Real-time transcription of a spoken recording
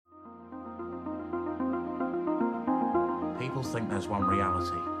People think there's one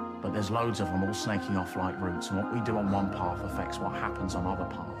reality, but there's loads of them all snaking off like roots, and what we do on one path affects what happens on other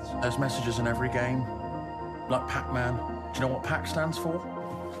paths. There's messages in every game, like Pac-Man. Do you know what PAC stands for?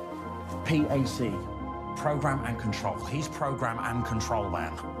 PAC, Program and Control. He's Program and Control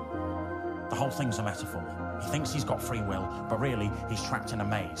Man. The whole thing's a metaphor. He thinks he's got free will, but really, he's trapped in a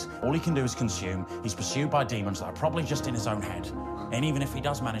maze. All he can do is consume. He's pursued by demons that are probably just in his own head. And even if he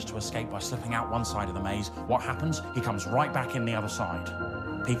does manage to escape by slipping out one side of the maze, what happens? He comes right back in the other side.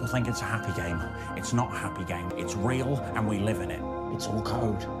 People think it's a happy game. It's not a happy game. It's real, and we live in it. It's all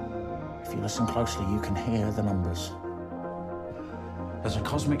code. If you listen closely, you can hear the numbers. There's a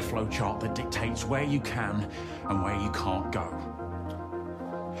cosmic flowchart that dictates where you can and where you can't go.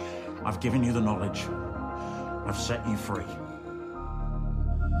 I've given you the knowledge. I've set you free.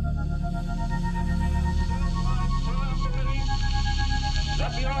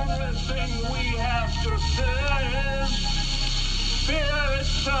 That the only thing we have to fear is fear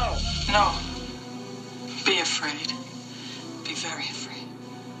itself. No. Be afraid. Be very afraid.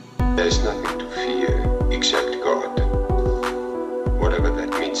 There is nothing to fear except God. Whatever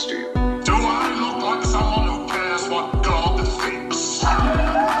that means to you. Do I look like someone who cares what God thinks?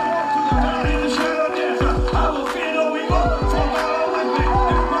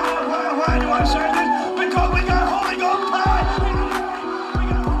 Why do I say this? Because we got Holy Ghost power!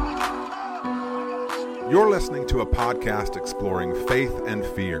 You're listening to a podcast exploring faith and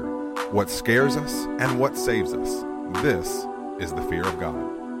fear, what scares us and what saves us. This is the fear of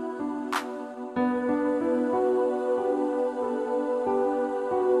God.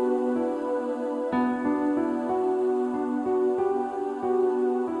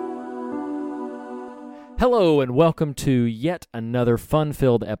 Hello and welcome to yet another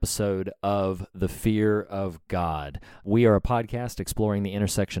fun-filled episode of The Fear of God. We are a podcast exploring the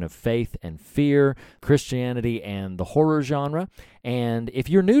intersection of faith and fear, Christianity and the horror genre. And if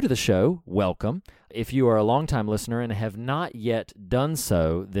you're new to the show, welcome. If you are a longtime listener and have not yet done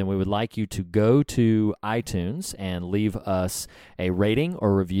so, then we would like you to go to iTunes and leave us a rating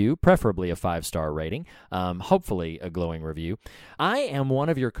or review, preferably a 5-star rating, hopefully a glowing review. I am one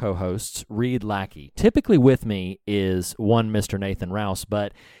of your co-hosts, Reed Lackey. Typically with me is one Mr. Nathan Rouse,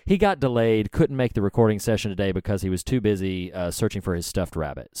 but he got delayed, couldn't make the recording session today because he was too busy searching for his stuffed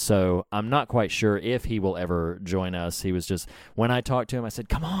rabbit. So I'm not quite sure if he will ever join us. He was just, when I talked to him, I said,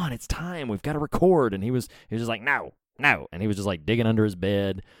 come on, it's time, we've got to record. And he was just like, no. And he was just like digging under his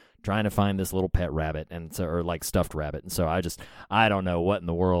bed, trying to find this little pet rabbit, and so, or like stuffed rabbit. And so I don't know what in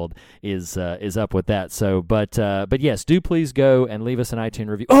the world is up with that. So, but yes, do please go and leave us an iTunes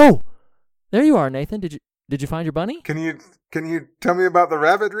review. Oh, there you are, Nathan. Did you find your bunny? Can you tell me about the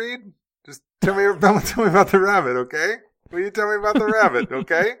rabbit, Reed? Just tell me about the rabbit, okay? Will you tell me about the rabbit,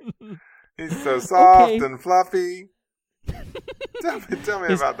 okay? He's so soft and fluffy. Tell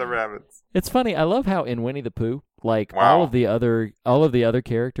me about the rabbits. It's funny. I love how in Winnie the Pooh, like Wow. all of the other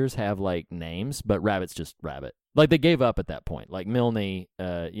characters have like names, but Rabbit's just Rabbit. Like they gave up at that point. Like Milne,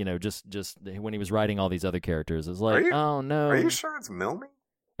 just when he was writing all these other characters, it was like, oh no. Are you sure it's Milne?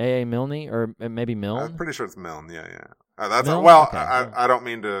 A. Milne or maybe Milne? I'm pretty sure it's Milne. Yeah. That's Milne? well. Okay. I don't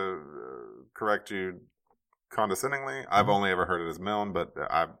mean to correct you condescendingly. I've only ever heard it as Milne, but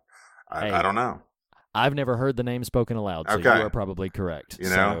I don't know. I've never heard the name spoken aloud, so Okay. you are probably correct. You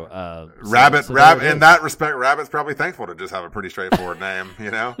know, so, Rabbit. so In that respect, Rabbit's probably thankful to just have a pretty straightforward name.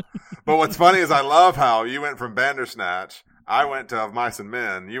 You know, but what's funny is I love how you went from Bandersnatch. I went to Of Mice and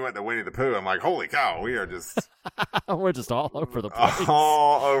Men. You went to Winnie the Pooh. I'm like, holy cow, we are just we're just all over the place.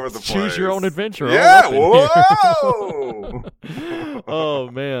 all over the place. Choose your own adventure. Yeah. all up Whoa. in here. Oh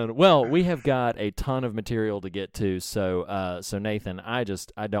man. Well, we have got a ton of material to get to. So Nathan, I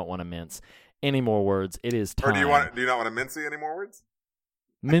don't want to mince any more words. It is time. Or do you not want to mincy any more words?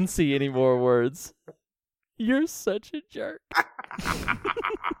 Mincy any more words? You're such a jerk.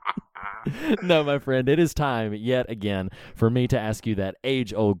 No, my friend, it is time yet again for me to ask you that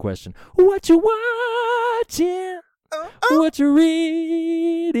age-old question. What you watching? What you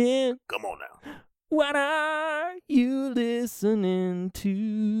reading? Come on now. What are you listening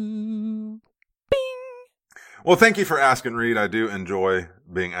to? Bing! Well, thank you for asking, Reed. I do enjoy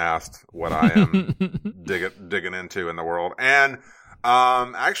being asked what I am digging into in the world. And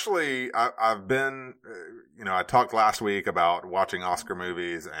actually, I've been, I talked last week about watching Oscar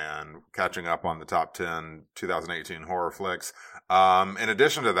movies and catching up on the top 10 2018 horror flicks. In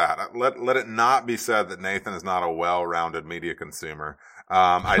addition to that, let it not be said that Nathan is not a well-rounded media consumer.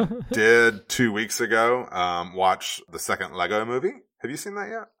 I did 2 weeks ago watch the second Lego movie. Have you seen that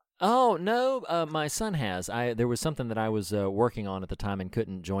yet? Oh, no, my son has. There was something that I was working on at the time and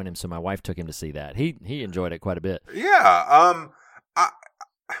couldn't join him, so my wife took him to see that. He enjoyed it quite a bit. Yeah.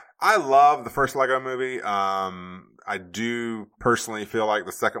 I love the first Lego movie. I do personally feel like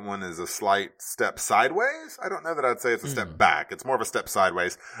the second one is a slight step sideways. I don't know that I'd say it's a step back. It's more of a step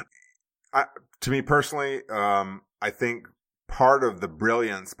sideways. To me personally, I think part of the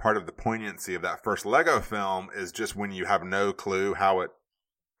brilliance, part of the poignancy of that first Lego film is just when you have no clue how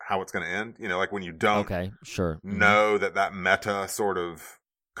it's going to end. You know, like when you don't know that meta sort of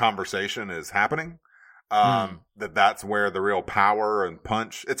conversation is happening. That's where the real power and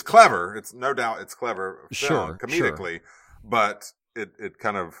punch. It's clever. It's no doubt it's clever film comedically, but it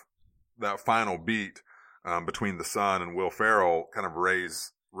kind of, that final beat between the son and Will Ferrell kind of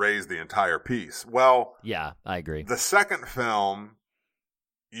raise the entire piece. Well, yeah, I agree. The second film,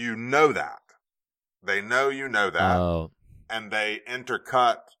 you know that. They know you know that. And they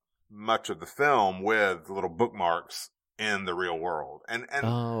intercut much of the film with little bookmarks in the real world. And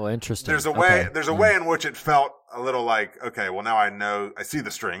interesting. There's a way in which it felt a little like, okay, well now I see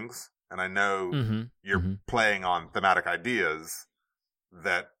the strings and I know you're playing on thematic ideas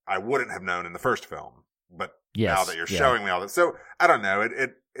that I wouldn't have known in the first film. But now that you're showing me all this. So I don't know.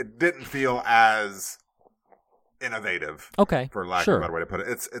 It didn't feel as innovative. Okay. For lack of a better way to put it.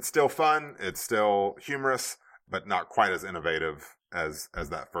 It's still fun. It's still humorous, but not quite as innovative as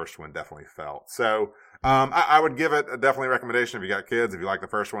that first one definitely felt. So I would give it a definitely recommendation if you got kids. If you like the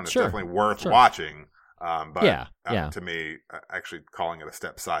first one, it's definitely worth watching. But to me, actually calling it a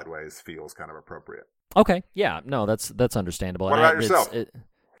step sideways feels kind of appropriate. Okay. Yeah. No, that's understandable. What about yourself?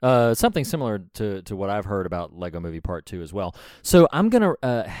 Something similar to what I've heard about Lego Movie Part 2 as well. So I'm going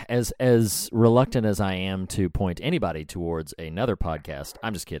to, as reluctant as I am to point anybody towards another podcast,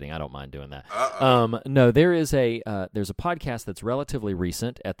 I'm just kidding. I don't mind doing that. No, there's a podcast that's relatively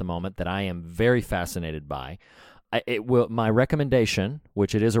recent at the moment that I am very fascinated by. My recommendation,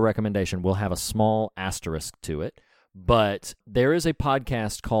 which it is a recommendation, will have a small asterisk to it. But there is a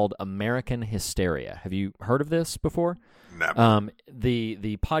podcast called American Hysteria. Have you heard of this before? Never.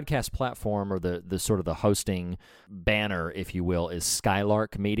 The podcast platform, or the sort of the hosting banner, if you will, is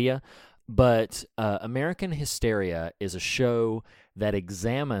Skylark Media. But American Hysteria is a show that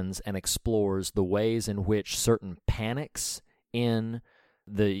examines and explores the ways in which certain panics in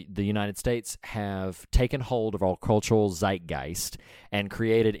the United States have taken hold of our cultural zeitgeist and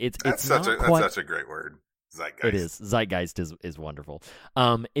created That's such a great word. Zeitgeist. It is. Zeitgeist is wonderful.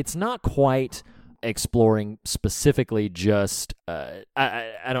 It's not quite exploring specifically just, I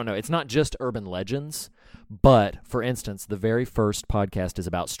don't know, it's not just urban legends, but, for instance, the very first podcast is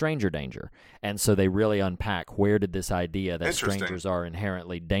about stranger danger, and so they really unpack where did this idea that strangers are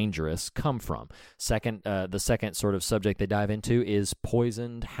inherently dangerous come from. The second sort of subject they dive into is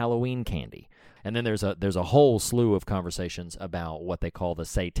poisoned Halloween candy. And then there's a whole slew of conversations about what they call the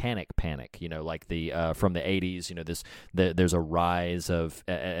satanic panic, like the from the 80s, there's a rise of,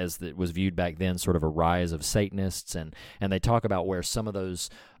 as it was viewed back then, sort of a rise of Satanists, and they talk about where some of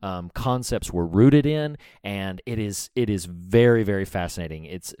those concepts were rooted in, and it is very, very fascinating.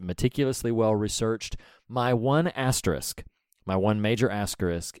 It's meticulously well researched. My one major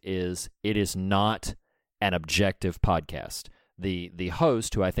asterisk is it is not an objective podcast. The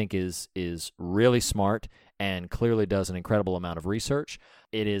host, who I think is really smart and clearly does an incredible amount of research,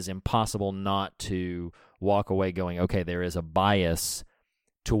 it is impossible not to walk away going, okay, there is a bias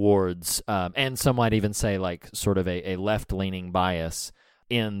towards, and some might even say like sort of a left-leaning bias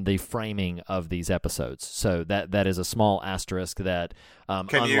in the framing of these episodes. So that is a small asterisk that,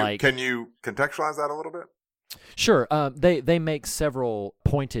 can you contextualize that a little bit? Sure. They make several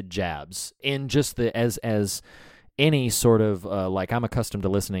pointed jabs in just as any sort of, like I'm accustomed to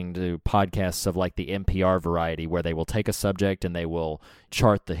listening to podcasts of like the NPR variety, where they will take a subject and they will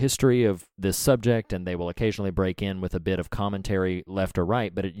chart the history of this subject, and they will occasionally break in with a bit of commentary left or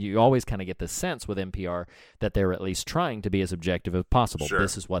right, but you always kind of get the sense with NPR that they're at least trying to be as objective as possible. Sure.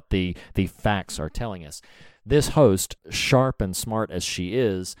 This is what the facts are telling us. This host, sharp and smart as she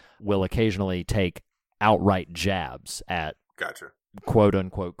is, will occasionally take outright jabs at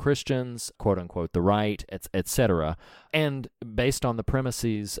quote-unquote Christians, quote-unquote the right, etc. And based on the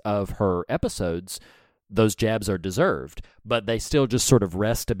premises of her episodes, those jabs are deserved, but they still just sort of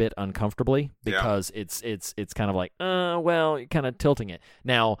rest a bit uncomfortably because it's kind of like, well, you're kind of tilting it.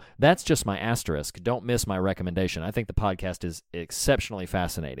 Now, that's just my asterisk. Don't miss my recommendation. I think the podcast is exceptionally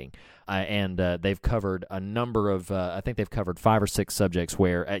fascinating, and they've covered a number of, I think they've covered 5 or 6 subjects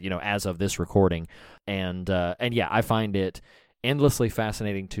where, as of this recording, and yeah, I find it endlessly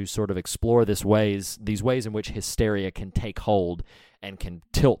fascinating to sort of explore these ways in which hysteria can take hold and can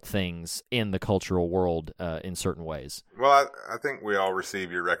tilt things in the cultural world in certain ways. Well, I think we all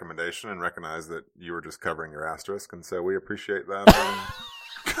receive your recommendation and recognize that you were just covering your asterisk, and so we appreciate that.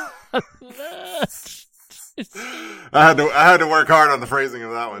 I had to work hard on the phrasing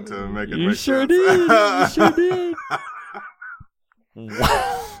of that one to make it make sense. You sure did.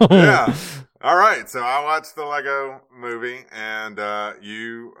 Wow. Yeah. All right. So I watched the Lego movie, and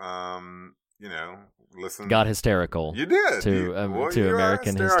you listen. Got hysterical. You did to you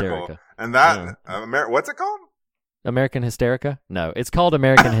American Hysterica, and that what's it called? American Hysterica? No, it's called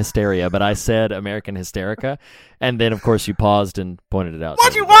American Hysteria, but I said American Hysterica, and then of course you paused and pointed it out.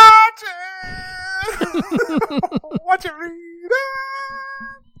 What you watching? What you reading?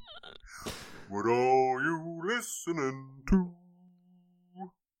 What are you listening to?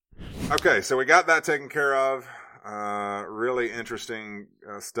 Okay, so we got that taken care of. Really interesting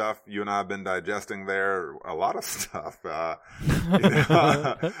stuff. You and I have been digesting there. A lot of stuff.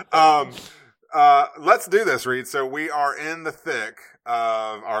 Let's do this, Reed. So we are in the thick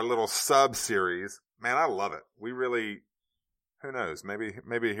of our little sub-series. Man, I love it. We really, who knows?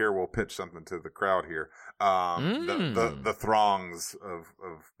 Maybe here we'll pitch something to the crowd here. The throngs of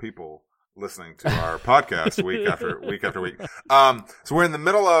people listening to our podcast week after week. So we're in the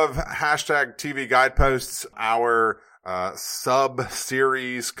middle of hashtag TV Guideposts, our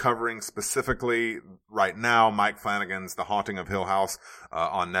sub-series covering specifically right now Mike Flanagan's The Haunting of Hill House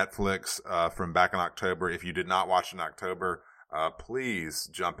on Netflix from back in October. If you did not watch in October, please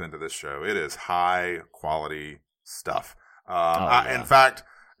jump into this show. It is high quality stuff. In fact,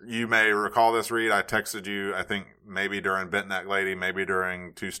 you may recall this, Reed. I texted you, I think maybe during Bent Neck Lady, maybe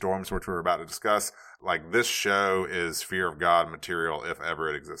during Two Storms, which we're about to discuss. Like, this show is fear of God material if ever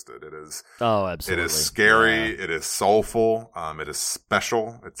it existed. It is. Oh, absolutely. It is scary. Yeah. It is soulful. It is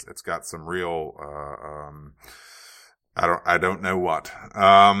special. It's got some real, I don't know what.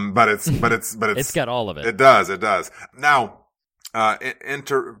 But it's it's got all of it. It does. Now,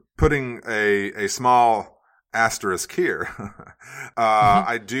 putting a small asterisk here,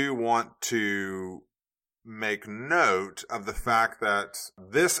 I do want to make note of the fact that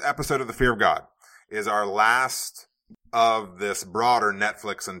this episode of The Fear of God is our last of this broader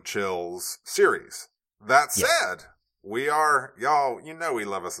Netflix and Chills series. That said, we are, y'all, we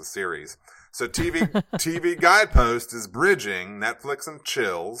love us a series. So TV Guidepost is bridging Netflix and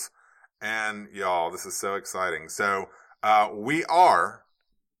Chills, and y'all, this is so exciting. So we are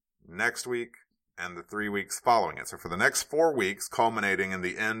next week and the 3 weeks following it. So for the next 4 weeks, culminating in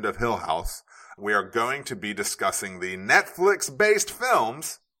the end of Hill House, we are going to be discussing the Netflix-based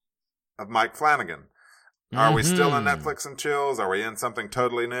films of Mike Flanagan. Are we still in Netflix and Chills? Are we in something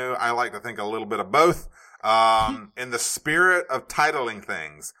totally new? I like to think a little bit of both. In the spirit of titling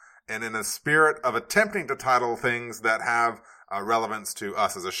things, and in the spirit of attempting to title things that have relevance to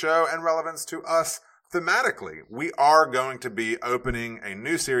us as a show and relevance to us thematically, we are going to be opening a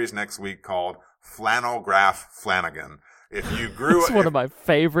new series next week called Flannelgraph Flanagan. If you grew up, one of my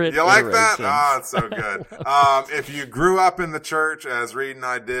favorite. You like that? Oh, it's so good. If you grew up in the church, as Reed and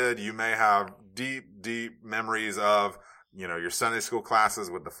I did, you may have deep memories of, your Sunday school classes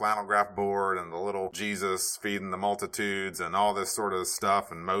with the flannel graph board and the little Jesus feeding the multitudes and all this sort of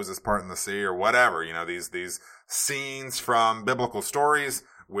stuff, and Moses parting the sea or whatever. These scenes from biblical stories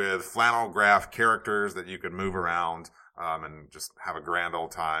with flannel graph characters that you could move around. And just have a grand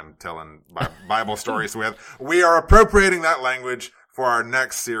old time telling Bible stories with. We are appropriating that language for our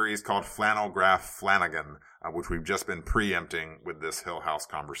next series called Flannelgraph Flanagan, which we've just been preempting with this Hill House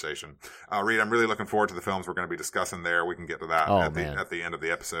conversation. Reed, I'm really looking forward to the films we're going to be discussing there. We can get to that at the end of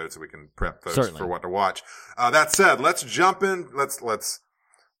the episode so we can prep folks for what to watch. That said, let's jump in. Let's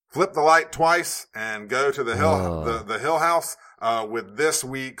flip the light twice and go to the Hill House with this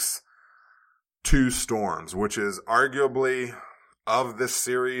week's Two Storms, which is arguably, of this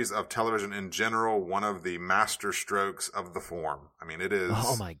series of television in general, one of the master strokes of the form. I mean, it is.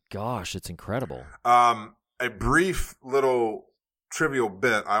 Oh my gosh, it's incredible. A brief little trivial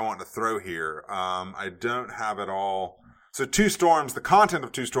bit I want to throw here. I don't have it all. So Two Storms, the content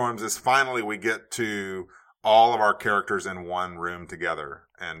of Two Storms is finally we get to all of our characters in one room together.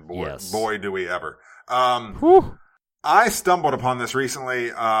 And boy, do we ever. I stumbled upon this recently,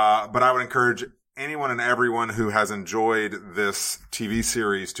 but I would encourage anyone and everyone who has enjoyed this TV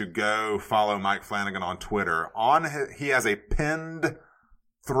series to go follow Mike Flanagan on Twitter. He has a pinned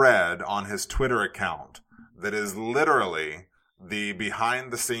thread on his Twitter account that is literally the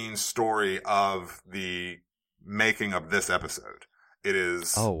behind-the-scenes story of the making of this episode. It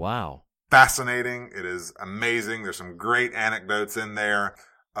is. Oh, wow. fascinating. It is amazing. There's some great anecdotes in there,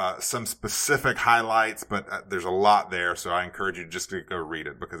 some specific highlights, but there's a lot there. So I encourage you just to go read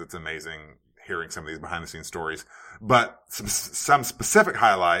it because it's amazing hearing some of these behind the scenes stories. But some specific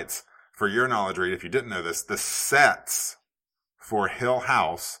highlights for your knowledge, Reed, if you didn't know this, the sets for Hill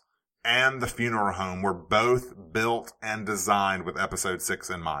House and the funeral home were both built and designed with episode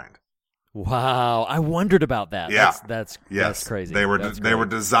 6 in mind. Wow, I wondered about that. Yeah. That's crazy. They were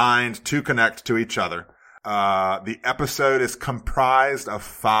designed to connect to each other. The episode is comprised of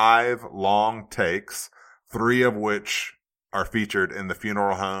 5 long takes, 3 of which are featured in the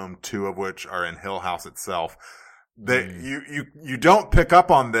funeral home, 2 of which are in Hill House itself. You don't pick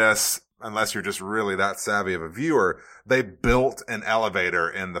up on this unless you're just really that savvy of a viewer. They built an elevator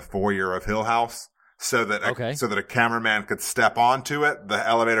in the foyer of Hill House so that a cameraman could step onto it. The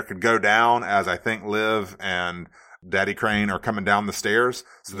elevator could go down as I think Liv and Daddy Crane are coming down the stairs.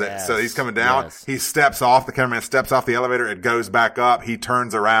 So he's coming down. Yes. He steps off. The cameraman steps off the elevator. It goes back up. He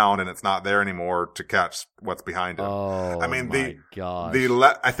turns around and it's not there anymore to catch what's behind him. Oh, I mean, my gosh.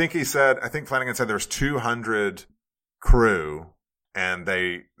 I think Flanagan said there's 200 crew. And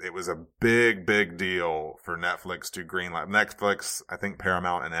it was a big, big deal for Netflix to greenlight. Netflix, I think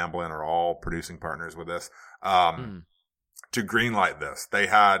Paramount and Amblin are all producing partners with this, to greenlight this. They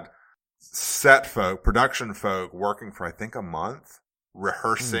had production folk working for, I think, a month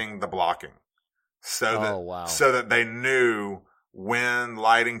rehearsing the blocking so that they knew when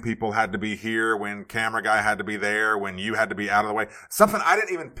lighting people had to be here, when camera guy had to be there, when you had to be out of the way. Something I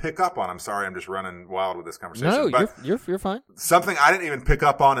didn't even pick up on. I'm sorry, I'm just running wild with this conversation. No, but you're fine. Something I didn't even pick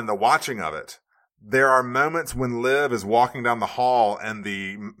up on in the watching of it. There are moments when Liv is walking down the hall and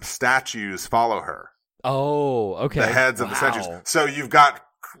the statues follow her. Oh, okay. The heads of the statues. So you've got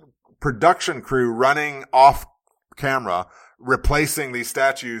production crew running off camera, replacing these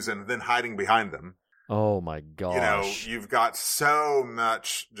statues and then hiding behind them. Oh my gosh. You've got so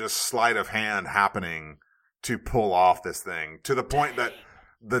much just sleight of hand happening to pull off this thing to the point that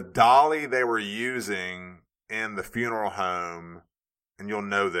the dolly they were using in the funeral home, and you'll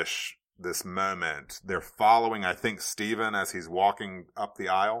know this moment, they're following, I think, Stephen as he's walking up the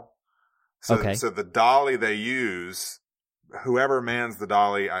aisle. So the dolly they use, whoever mans the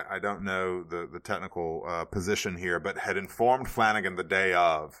dolly, I don't know the technical position here, but had informed Flanagan the day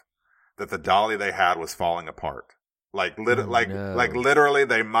of that the dolly they had was falling apart. Literally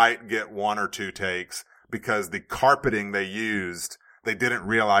they might get 1 or 2 takes because the carpeting they used, they didn't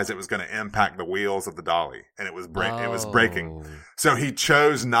realize it was going to impact the wheels of the dolly and it was breaking. So he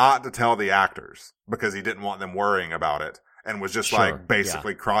chose not to tell the actors because he didn't want them worrying about it and was just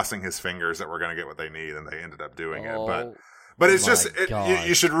basically crossing his fingers that we're going to get what they need, and they ended up doing it. But it's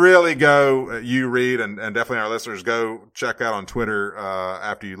you should really go, you read, and definitely our listeners go check out on Twitter,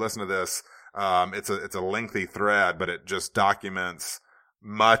 after you listen to this. It's a lengthy thread, but it just documents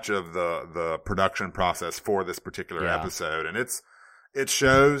much of the production process for this particular episode. And it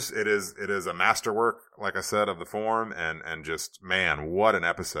shows it is a masterwork, like I said, of the form, and just, man, what an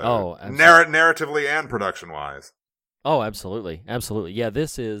episode. Oh, narratively and production wise. Oh, absolutely. Absolutely. Yeah.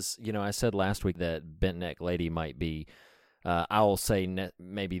 This is, I said last week that Bent Neck Lady might be, I will say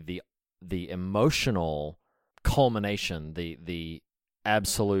maybe the emotional culmination, the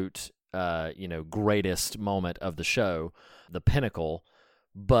absolute, greatest moment of the show, the pinnacle.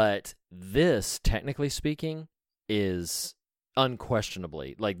 But this, technically speaking, is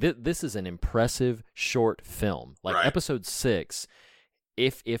unquestionably, this is an impressive short film. Episode 6,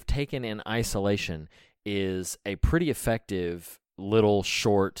 if taken in isolation, is a pretty effective little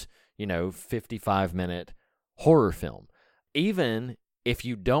short, 55-minute horror film. Even if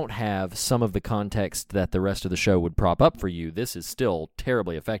you don't have some of the context that the rest of the show would prop up for you, this is still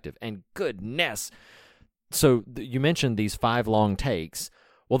terribly effective. And goodness, so you mentioned these 5 long takes.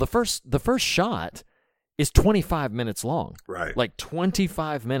 Well, the first shot is 25 minutes long. Right.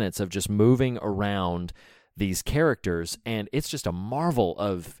 25 minutes of just moving around these characters, and it's just a marvel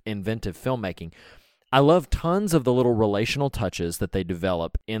of inventive filmmaking. I love tons of the little relational touches that they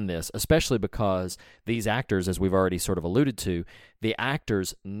develop in this, especially because these actors, as we've already sort of alluded to, the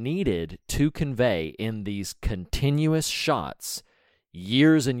actors needed to convey in these continuous shots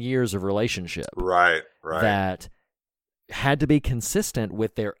years and years of relationship. Right. That had to be consistent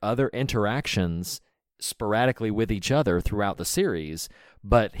with their other interactions sporadically with each other throughout the series.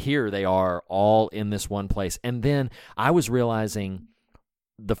 But here they are all in this one place. And then I was realizing,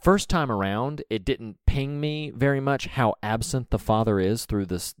 the first time around, it didn't ping me very much how absent the father is through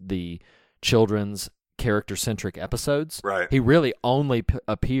the children's character-centric episodes. Right. He really only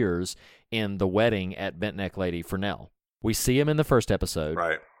appears in the wedding at Bent Neck Lady for Nell. We see him in the first episode.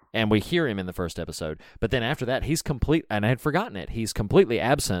 Right. And we hear him in the first episode. But then after that, and I had forgotten it, he's completely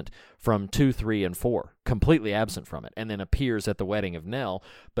absent from 2, 3, and 4. Completely absent from it. And then appears at the wedding of Nell.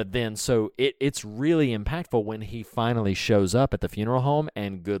 But then, so it's really impactful when he finally shows up at the funeral home,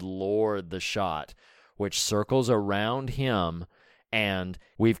 and good Lord, the shot, which circles around him. And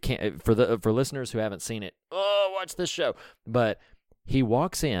for listeners who haven't seen it, watch this show. But he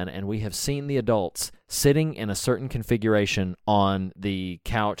walks in, and we have seen the adults sitting in a certain configuration on the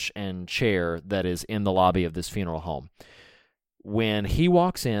couch and chair that is in the lobby of this funeral home. When he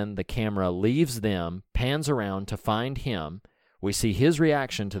walks in, the camera leaves them, pans around to find him. We see his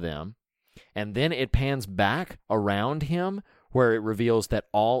reaction to them, and then it pans back around him, where it reveals that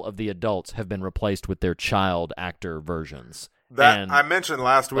all of the adults have been replaced with their child actor versions. I mentioned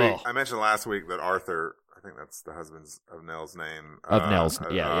last week. I mentioned last week that Arthur, I think that's the husband of Nell's name.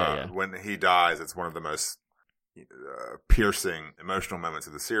 Yeah. When he dies, it's one of the most piercing, emotional moments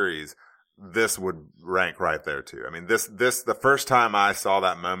of the series. This would rank right there too. I mean, this the first time I saw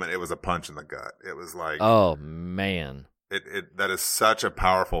that moment, it was a punch in the gut. It was like, oh man, that is such a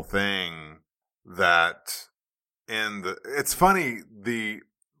powerful thing. That it's funny,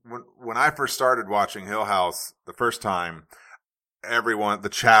 when I first started watching Hill House the first time, the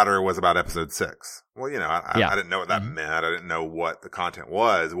chatter was about episode 6. Well, I didn't know what that meant. I didn't know what the content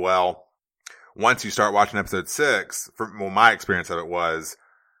was. Well, once you start watching episode 6, my experience of it was,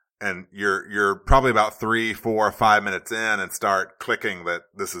 and you're probably about 3, 4, 5 minutes in and start clicking that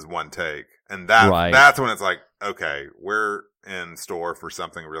this is one take. And that's when it's like, okay, we're in store for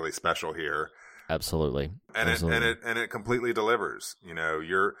something really special here. Absolutely. And it completely delivers. It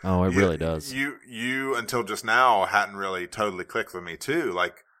really does. You until just now hadn't really totally clicked with me too.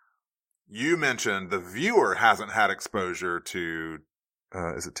 Like you mentioned, the viewer hasn't had exposure to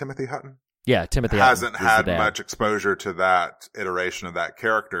is it Timothy Hutton? Yeah, Timothy hasn't had much exposure to that iteration of that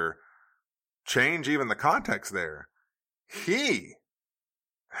character. Change even the context there. He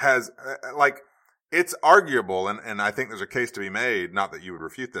has it's arguable, and I think there's a case to be made, not that you would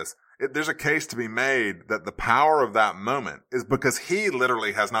refute this. There's a case to be made that the power of that moment is because he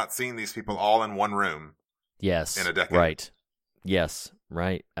literally has not seen these people all in one room. Yes. In a decade. Right. Yes.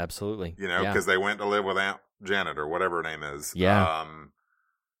 Right. Absolutely. Because they went to live with Aunt Janet or whatever her name is. Yeah.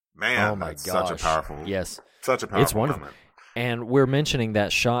 Man, that's such a powerful. Yes. Such a powerful it's wonderful. moment. And we're mentioning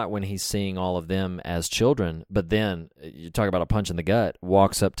that shot when he's seeing all of them as children, but then you talk about a punch in the gut,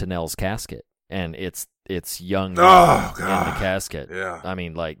 walks up to Nell's casket, and it's young in the casket. Yeah. I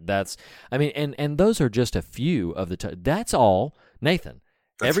mean, and those are just a few of the that's all, Nathan.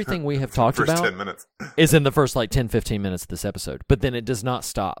 Everything we have talked about 10 minutes. is in the first 10, 15 minutes of this episode. But then it does not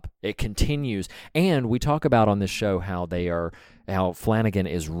stop. It continues. And we talk about on this show how Flanagan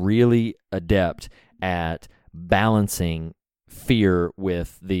is really adept at balancing fear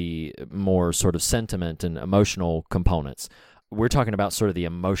with the more sort of sentiment and emotional components. We're talking about sort of the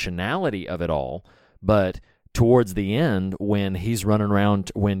emotionality of it all, but towards the end, when he's running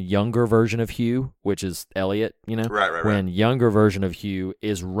around, when younger version of Hugh, which is Elliot, right. When younger version of Hugh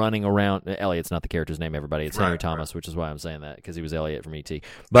is running around, Elliot's not the character's name, everybody. It's Henry Thomas, which is why I'm saying that, because he was Elliot from E.T.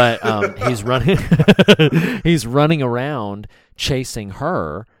 But he's running around chasing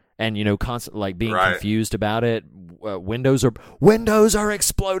her, and constantly being confused about it. Windows are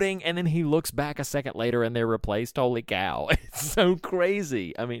exploding, and then he looks back a second later and they're replaced. Holy cow! It's so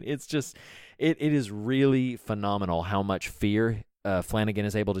crazy. I mean, it's just. It is really phenomenal how much fear Flanagan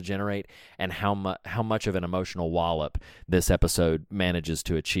is able to generate, and how much of an emotional wallop this episode manages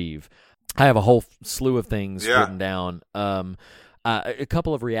to achieve. I have a whole slew of things written down. A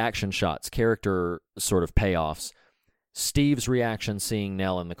couple of reaction shots, character sort of payoffs. Steve's reaction seeing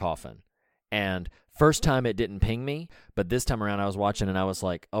Nell in the coffin. And first time it didn't ping me, but this time around I was watching and I was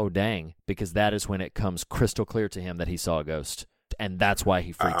like, oh dang, because that is when it comes crystal clear to him that he saw a ghost. And that's why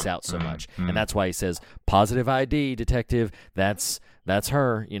he freaks out so much. And that's why he says, positive ID, detective, that's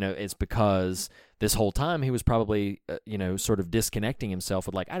her. It's because this whole time he was probably, sort of disconnecting himself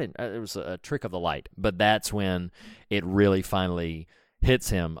with it was a trick of the light. But that's when it really finally hits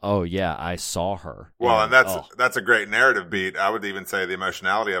him. Oh, yeah, I saw her. Well, and that's a great narrative beat. I would even say the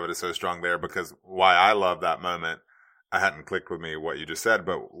emotionality of it is so strong there, because why I love that moment, I hadn't clicked with me what you just said,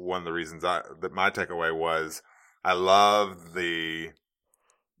 but one of the reasons that my takeaway was, I love the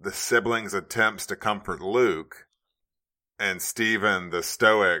siblings' attempts to comfort Luke, Stephen, the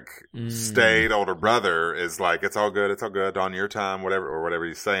stoic, staid older brother, is like, it's all good, on your time, whatever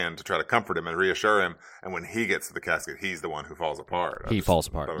he's saying to try to comfort him and reassure him. And when he gets to the casket, he's the one who falls apart. He falls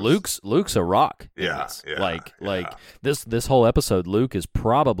apart. Luke's a rock. Yeah, Like this whole episode, Luke is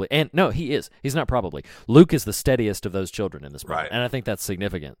probably, and no, he is. He's not probably. Luke is the steadiest of those children in this moment. Right. And I think that's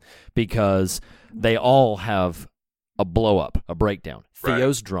significant because they all have a blow up, a breakdown.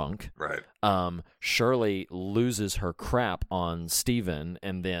 Theo's drunk. Right. Shirley loses her crap on Stephen,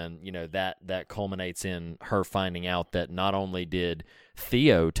 and then, that culminates in her finding out that not only did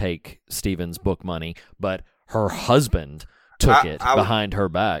Theo take Stephen's book money, but her husband took it behind her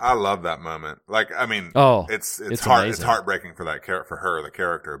back. I love that moment. like, I mean, it's heartbreaking for for her, the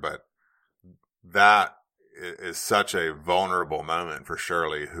character, but that is such a vulnerable moment for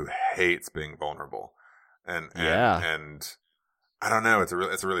Shirley, who hates being vulnerable. And I don't know. It's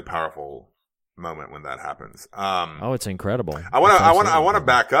a really powerful moment when that happens. It's incredible. I want to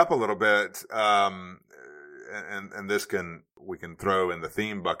back up a little bit. And this we can throw in the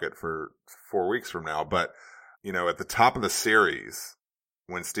theme bucket for 4 weeks from now. But, at the top of the series,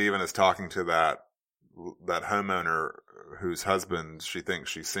 when Stephen is talking to that homeowner whose husband she thinks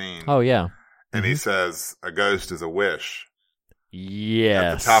she's seen. Oh, yeah. And he says, a ghost is a wish. Yes.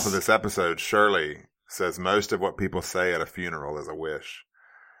 At the top of this episode, Shirley says most of what people say at a funeral is a wish.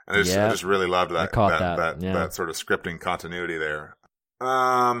 And I just really loved that sort of scripting continuity there.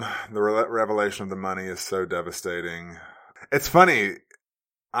 The revelation of the money is so devastating. It's funny.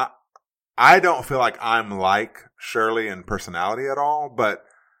 I don't feel like I'm like Shirley in personality at all, but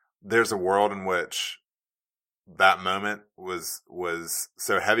there's a world in which that moment was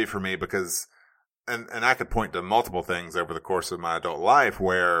so heavy for me because, and I could point to multiple things over the course of my adult life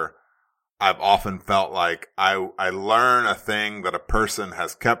where I've often felt like I learn a thing that a person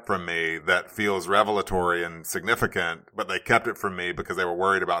has kept from me that feels revelatory and significant, but they kept it from me because they were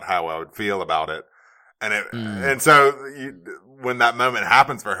worried about how I would feel about it. And so when that moment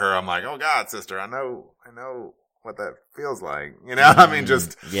happens for her, I'm like, oh God, sister, I know what that feels like. I mean,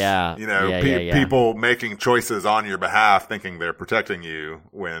 just, people making choices on your behalf, thinking they're protecting you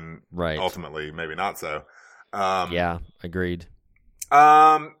when ultimately maybe not so. Agreed.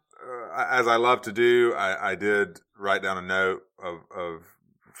 As I love to do, I did write down a note of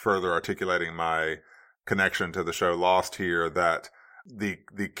further articulating my connection to the show Lost here, that the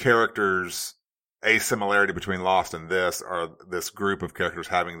characters' asimilarity between Lost and this are this group of characters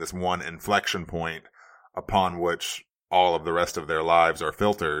having this one inflection point upon which all of the rest of their lives are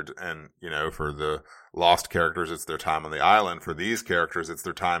filtered. And, for the Lost characters, it's their time on the island. For these characters, it's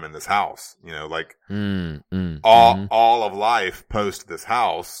their time in this house. All of life post this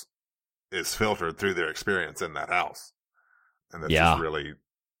house is filtered through their experience in that house. And that's just really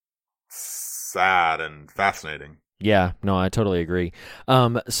sad and fascinating. Yeah, no, I totally agree.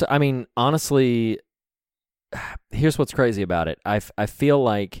 So, I mean, honestly, here's what's crazy about it. I feel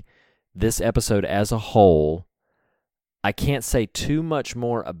like this episode as a whole, I can't say too much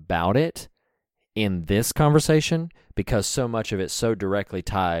more about it in this conversation because so much of it so directly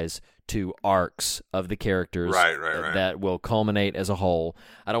ties to arcs of the characters that will culminate as a whole.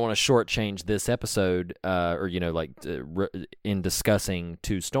 I don't want to shortchange this episode in discussing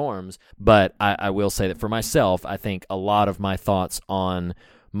Two Storms, but I will say that for myself, I think a lot of my thoughts on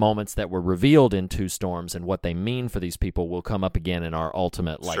moments that were revealed in Two Storms and what they mean for these people will come up again in our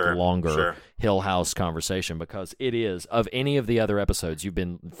ultimate longer Hill House conversation, because it is, of any of the other episodes, you've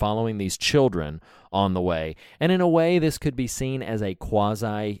been following these children on the way, and in a way this could be seen as a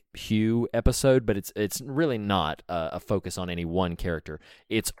quasi Hugh episode, but it's really not a focus on any one character.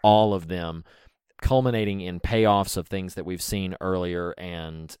 It's all of them culminating in payoffs of things that we've seen earlier,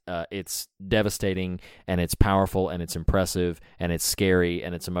 and it's devastating, and it's powerful, and it's impressive, and it's scary,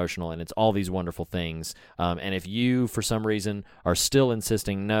 and it's emotional, and it's all these wonderful things. And if you, for some reason, are still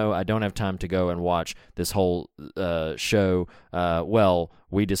insisting, no, I don't have time to go and watch this whole show, well,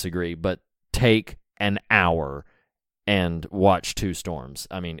 we disagree, but take an hour and watch Two Storms.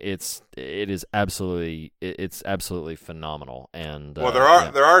 I mean, it's absolutely phenomenal. And well,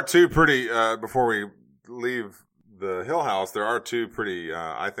 there are two pretty before we leave the Hill House, there are two pretty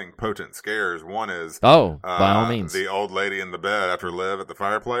I think potent scares. One is by all means, the old lady in the bed after Liv at the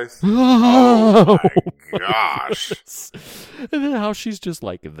fireplace. Oh my gosh! And then how she's just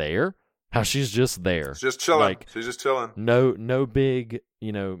like there. How she's just there. She's just chilling. She's just chilling. No big,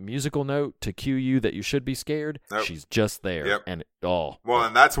 musical note to cue you that you should be scared. Nope. She's just there. Yep. And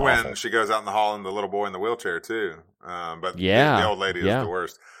and that's awful. when she goes out in the hall and the little boy in the wheelchair too. But the old lady is the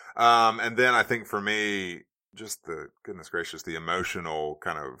worst. And then I think for me, just the goodness gracious, the emotional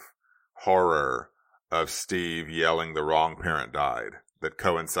kind of horror of Steve yelling the wrong parent died that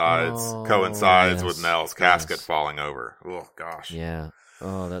coincides yes, with Nell's casket falling over. Oh gosh. Yeah.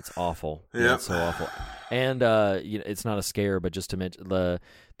 Oh, that's awful. Yep. Yeah, that's so awful. And it's not a scare, but just to mention the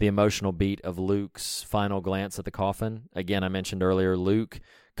emotional beat of Luke's final glance at the coffin. Again, I mentioned earlier, Luke,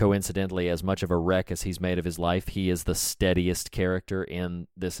 coincidentally, as much of a wreck as he's made of his life, he is the steadiest character in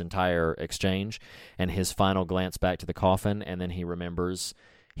this entire exchange. And his final glance back to the coffin, and then he remembers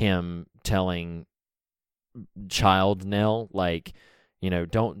him telling child Nell, like,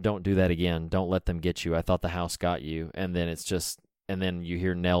 don't do that again. Don't let them get you. I thought the house got you. And then and then you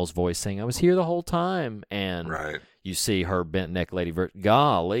hear Nell's voice saying, I was here the whole time. And you see her bent neck lady.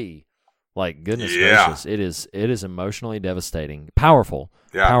 Golly. Like, goodness gracious. It is emotionally devastating. Powerful.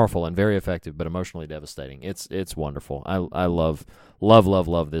 Yeah. Powerful and very effective, but emotionally devastating. It's wonderful. I love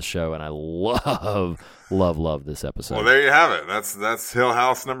this show, and I love this episode. Well, there you have it. That's Hill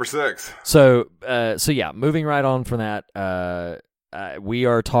House number 6. So yeah, moving right on from that, we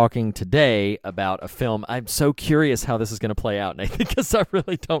are talking today about a film. I'm so curious how this is going to play out, Nathan, because I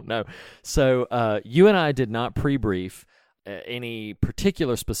really don't know. So you and I did not pre-brief any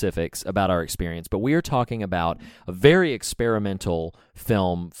particular specifics about our experience, but we are talking about a very experimental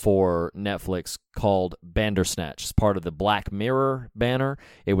film for Netflix called Bandersnatch. It's part of the Black Mirror banner.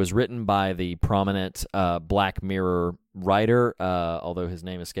 It was written by the prominent Black Mirror writer, although his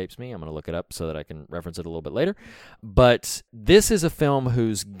name escapes me. I'm going to look it up so that I can reference it a little bit later. But this is a film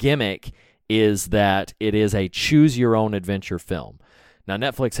whose gimmick is that it is a choose-your-own-adventure film. Now,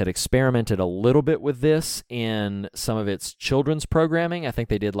 Netflix had experimented a little bit with this in some of its children's programming. I think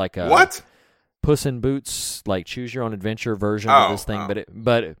they did like a Puss in Boots, like choose your own adventure version of this thing,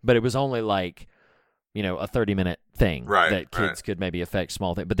 but it was only like, a 30-minute thing that kids could maybe affect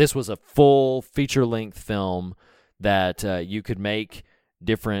small things. But this was a full feature-length film that you could make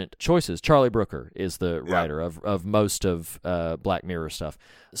different choices. Charlie Brooker is the writer of most of Black Mirror stuff.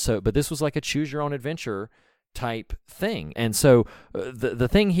 But this was like a choose your own adventure type thing. And so the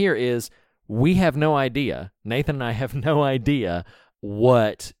thing here is we have no idea, Nathan and I have no idea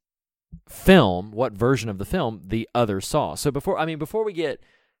what version of the film the other saw. So before we get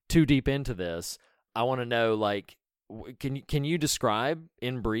too deep into this, I want to know, like, can you describe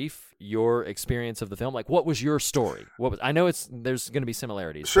in brief your experience of the film? Like, what was your story? I know there's going to be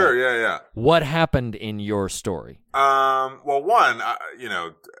similarities. Sure, yeah. What happened in your story? Well, one,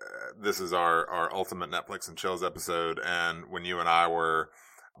 this is our ultimate Netflix and Chills episode, and when you and I were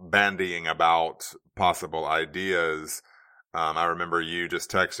bandying about possible ideas, I remember you just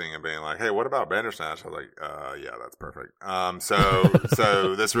texting and being like, "Hey, what about Bandersnatch?" I was like, "Yeah, that's perfect."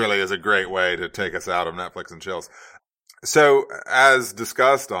 So this really is a great way to take us out of Netflix and Chills. So, as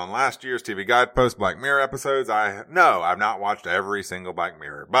discussed on last year's TV Guide post Black Mirror episodes, I've not watched every single Black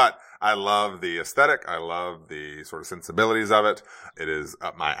Mirror, but I love the aesthetic. I love the sort of sensibilities of it. It is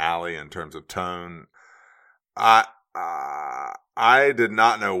up my alley in terms of tone. I did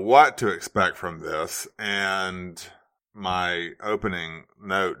not know what to expect from this, and my opening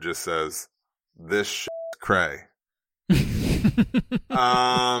note just says, "This shit's cray."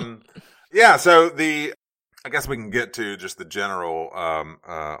 So I guess we can get to just the general,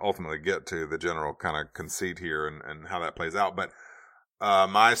 ultimately get to the general kind of conceit here and how that plays out. But,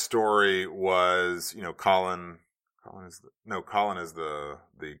 my story was, Colin is the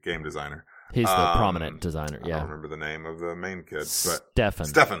game designer. He's the prominent designer. Yeah. I don't remember the name of the main kid, but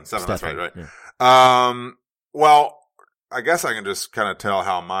Stefan, that's right. Yeah. Well, I guess I can just kind of tell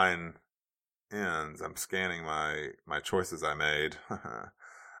how mine ends. I'm scanning my choices I made.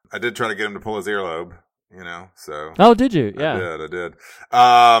 I did try to get him to pull his earlobe. So. Oh, did you? Yeah. I did.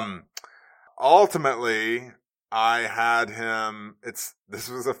 Ultimately, I had him, this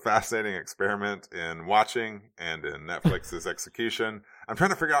was a fascinating experiment in watching and in Netflix's execution. I'm trying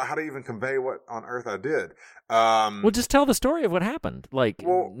to figure out how to even convey what on earth I did. Well, just tell the story of what happened. Like,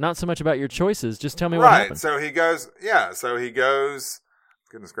 not so much about your choices, just tell me what happened. So he goes,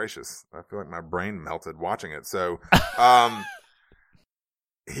 goodness gracious, I feel like my brain melted watching it. So,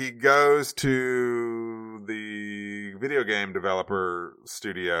 he goes to the video game developer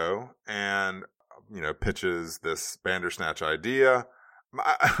studio and, pitches this Bandersnatch idea.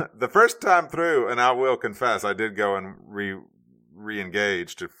 The first time through, and I will confess, I did go and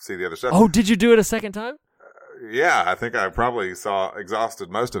re-engage to see the other stuff. Oh, did you do it a second time? Yeah, I think I probably exhausted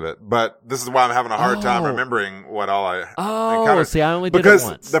most of it. But this is why I'm having a hard time remembering what all I encountered. See, I only did it once.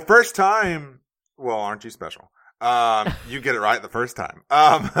 Because the first time, well, aren't you special? You get it right the first time.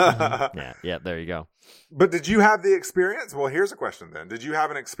 Yeah, there you go. But did you have the experience? Well, here's a question then. Did you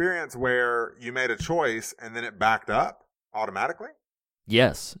have an experience where you made a choice and then it backed up automatically?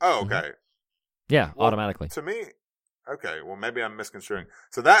 Yes. Oh, okay. Yeah, automatically. To me, okay, well, maybe I'm misconstruing.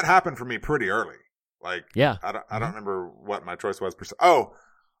 So that happened for me pretty early. Like, Yeah. I don't remember what my choice was. Oh,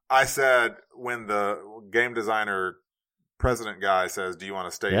 I said when the game designer president guy says, "Do you want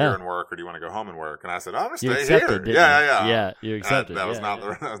to stay here and work, or do you want to go home and work?" And I said, "I'm gonna stay here." Yeah, you accepted. That was not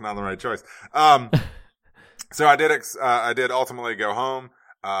the right choice. So I did ultimately go home.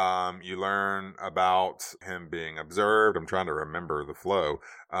 You learn about him being observed. I'm trying to remember the flow.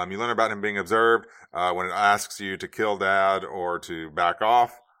 You learn about him being observed. When it asks you to kill Dad or to back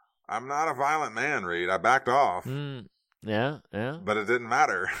off, I'm not a violent man, Reed. I backed off. Yeah. But it didn't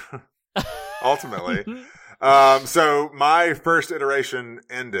matter. Ultimately. So my first iteration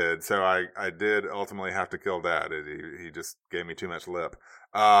ended. So I did ultimately have to kill Dad. He just gave me too much lip.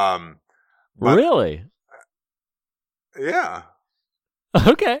 Really? Yeah.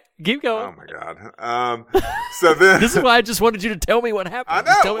 Okay, keep going. Oh my God. So then this is why I just wanted you to tell me what happened.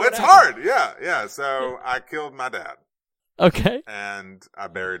 I know it's hard. Yeah. So I killed my dad. Okay. And I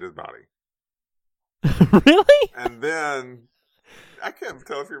buried his body. Really? And then I can't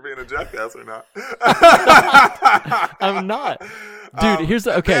tell if you're being a jackass or not. I'm not, dude. Here's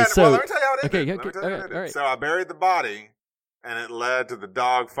the okay. Then, so well, let me tell you how it ended. Okay. All right. So I buried the body, and it led to the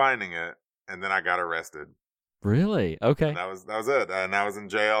dog finding it, and then I got arrested. Really? Okay. And that was it. And I was in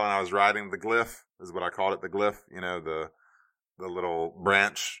jail, and I was riding the glyph. Is what I called it, the glyph. You know, the little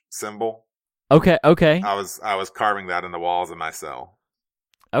branch symbol. Okay. I was carving that in the walls of my cell.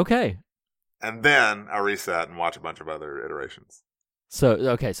 Okay. And then I reset and watched a bunch of other iterations. So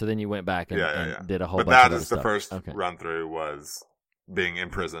then you went back and did a whole bunch of But other that is the stuff. first run through was being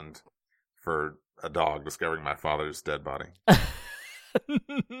imprisoned for a dog discovering my father's dead body.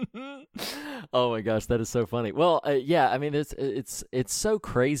 Oh my gosh, that is so funny. Well, yeah, I mean it's so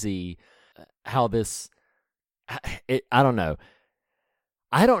crazy how this. I don't know.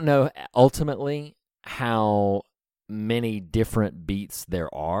 I don't know ultimately how many different beats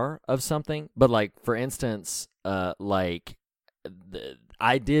there are of something, but like for instance, I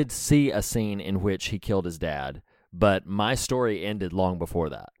did see a scene in which he killed his dad, but my story ended long before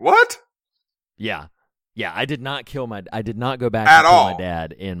that. What? Yeah, I did not go back and kill my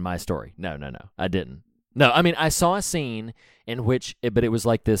dad in my story. No, I didn't. No, I mean I saw a scene in which, but it was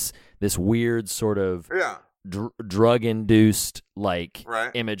like this weird sort of drug-induced like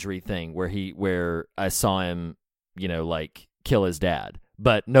imagery thing where I saw him, like kill his dad,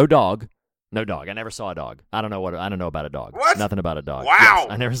 but no dog. I never saw a dog. I don't know about a dog. What? Nothing about a dog. Wow.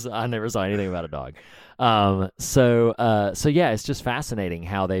 Yes, I never saw anything about a dog. So yeah, it's just fascinating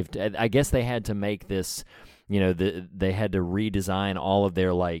how I guess they had to make this, they had to redesign all of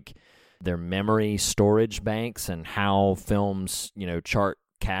their memory storage banks and how films, chart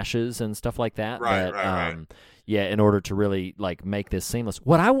caches and stuff like that. Right. Yeah, in order to really like make this seamless.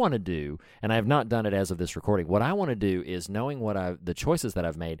 What I want to do, and I have not done it as of this recording, what I want to do is knowing the choices that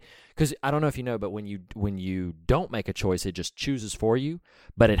I've made, because I don't know if you know, but when you don't make a choice, it just chooses for you,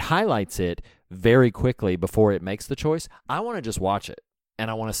 but it highlights it very quickly before it makes the choice. I want to just watch it,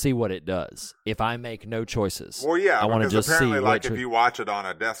 and I want to see what it does if I make no choices. Well, yeah, I want to just apparently, see like if you watch it on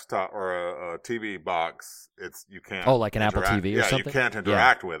a desktop or a TV box, you can't. Oh, like an Apple TV or something. You can't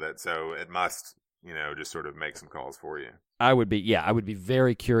interact with it, so it must. Just sort of make some calls for you. I would be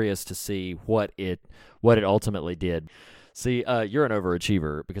very curious to see what it ultimately did. See, you're an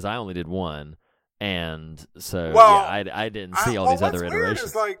overachiever because I only did one, and so I didn't see all these other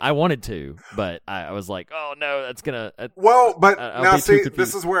iterations. I wanted to, but I was like, oh no, that's gonna. Now see,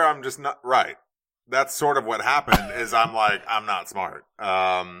 this is where I'm just not right. That's sort of what happened. Is I'm like I'm not smart.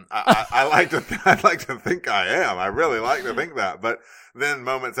 I like to think I am. I really like to think that, but then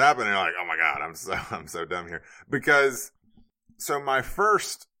moments happen, and you're like, oh my god, I'm so dumb here. Because so my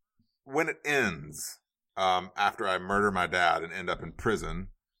first, when it ends, after I murder my dad and end up in prison,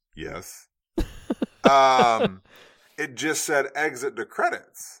 yes, it just said exit to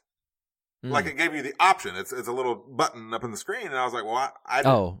credits. Like it gave you the option. It's a little button up on the screen, and I was like, well,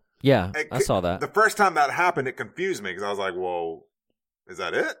 yeah, I saw that. The first time that happened, it confused me because I was like, well, is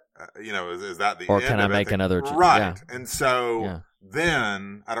that it? Is that the or end can I of make it? another? Right. Yeah. And so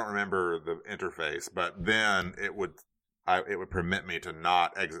then, I don't remember the interface, but then it would permit me to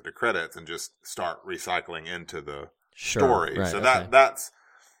not exit the credits and just start recycling into the story. Right, so okay. that's,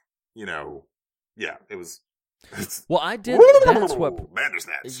 it was. Well, I did. That's what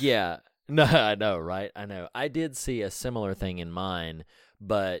Bandersnatch. Yeah. No, I know, right? I know. I did see a similar thing in mine,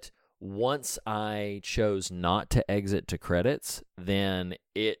 but once I chose not to exit to credits, then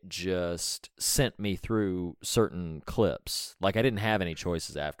it just sent me through certain clips. Like I didn't have any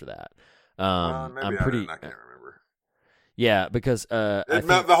choices after that. Maybe I can't remember. Yeah, because I think,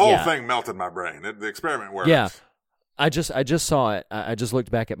 the whole thing melted my brain. The experiment works. Yeah. I just saw it. I just looked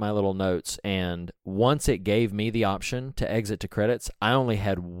back at my little notes, and once it gave me the option to exit to credits, I only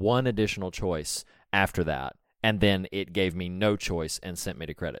had one additional choice after that, and then it gave me no choice and sent me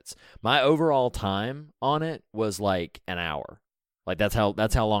to credits. My overall time on it was like an hour. Like that's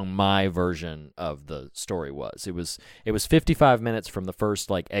how long my version of the story was. It was 55 minutes from the first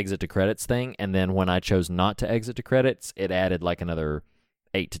like exit to credits thing, and then when I chose not to exit to credits, it added like another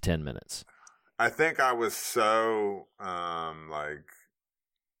 8 to 10 minutes. I think I was so like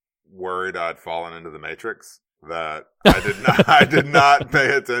worried I'd fallen into the Matrix that I did not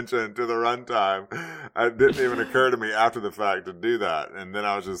pay attention to the runtime. It didn't even occur to me after the fact to do that, and then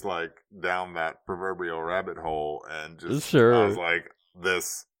I was just like down that proverbial rabbit hole, and just I was like,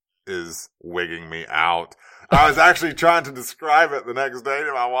 this is wigging me out. I was actually trying to describe it the next day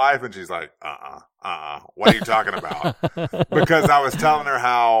to my wife, and she's like, what are you talking about? Because I was telling her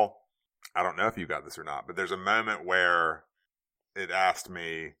how, I don't know if you got this or not, but there's a moment where it asked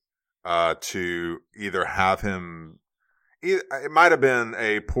me to either have him, it might have been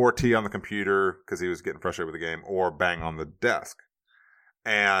a pour tea on the computer because he was getting frustrated with the game, or bang on the desk.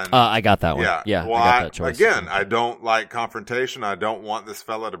 And I got that one. Yeah, well, I got that choice. Again, I don't like confrontation. I don't want this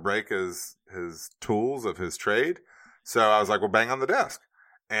fella to break his tools of his trade. So I was like, well, bang on the desk.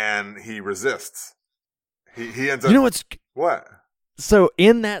 And he resists. He ends up... You know what's... What? So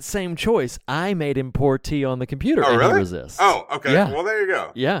in that same choice, I made him pour tea on the computer, and really? he resists. Oh, okay. Yeah. Well, there you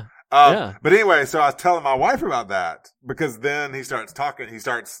go. Yeah. But anyway, so I was telling my wife about that, because then he starts talking. He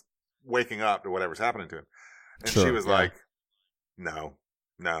starts waking up to whatever's happening to him, and she was like, "No,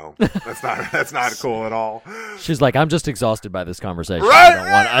 that's not cool at all." She's like, "I'm just exhausted by this conversation.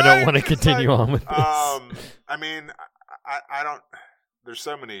 Right, I don't want to continue on with this." I mean, I don't. There's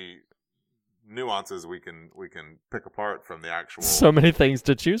so many nuances we can pick apart from the actual. So many things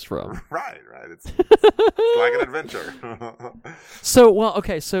to choose from. Right. It's like an adventure. So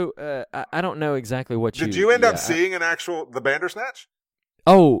I don't know exactly what Did you end up seeing the Bandersnatch?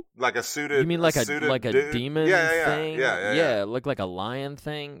 Oh, like a suited. You mean like a dude? demon thing? Yeah, looked like a lion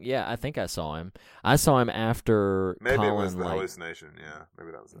thing. Yeah, I think I saw him. I saw him after maybe Colin, it was the hallucination. Yeah,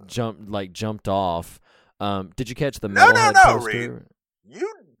 maybe that was it. Jumped off. Did you catch the metalhead poster? Reed.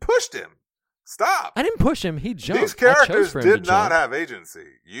 You pushed him. Stop. I didn't push him. He jumped. These characters did not have agency.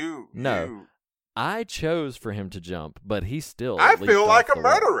 I chose for him to jump, but he still. I feel like a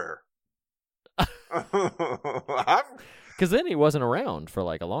murderer. Because then he wasn't around for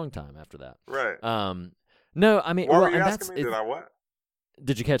like a long time after that. Right. No, I mean, what were you asking me? Did I what?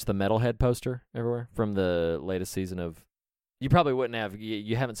 Did you catch the metalhead poster everywhere from the latest season of? You probably wouldn't have.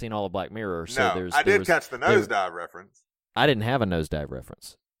 You haven't seen all of Black Mirror, so no, I did catch the nosedive reference. I didn't have a nosedive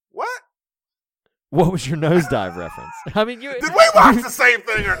reference. What? What was your nosedive reference? I mean, did we watch the same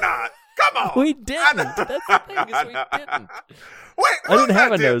thing or not? Come on, we didn't. That's the thing, is we didn't. Wait, I didn't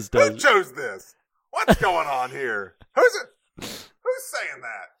have a nosedive. Who chose this? What's going on here? Who's saying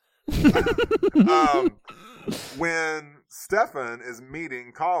that? When Stefan is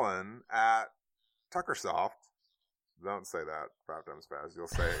meeting Colin at Tuckersoft, don't say that 5 times fast.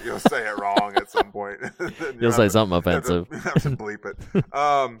 You'll say it wrong at some point. You'll say something offensive. You have to bleep it.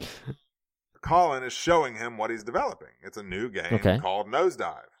 Colin is showing him what he's developing. It's a new game called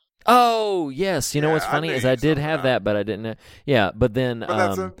Nosedive. Oh, yes. You know what's funny is I did have that, but I didn't. Yeah, but then...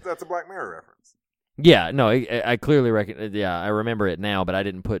 But that's a Black Mirror reference. Yeah, no, I clearly recognize. Yeah, I remember it now, but I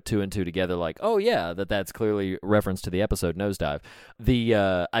didn't put 2 and 2 together. Like, oh yeah, that's clearly reference to the episode Nosedive.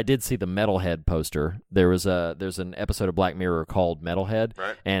 I did see the Metalhead poster. There's an episode of Black Mirror called Metalhead,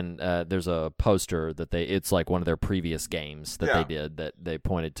 right. And there's a poster that it's like one of their previous games that they did that they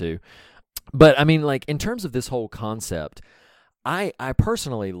pointed to. But I mean, like in terms of this whole concept, I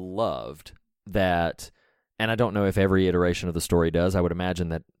personally loved that, and I don't know if every iteration of the story does. I would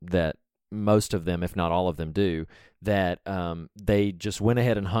imagine that most of them, if not all of them, do, that they just went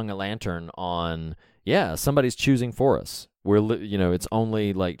ahead and hung a lantern on, somebody's choosing for us. It's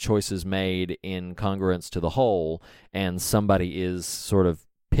only like choices made in congruence to the whole, and somebody is sort of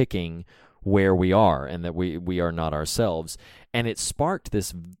picking where we are, and that we are not ourselves. And it sparked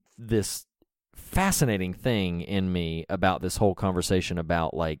this fascinating thing in me about this whole conversation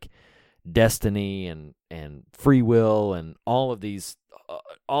about like destiny and free will and all of these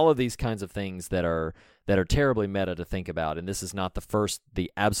kinds of things that are terribly meta to think about. And this is not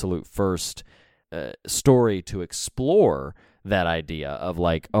the absolute first story to explore that idea of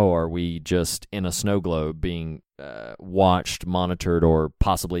like, oh, are we just in a snow globe being watched, monitored, or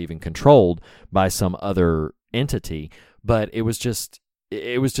possibly even controlled by some other entity? But it was just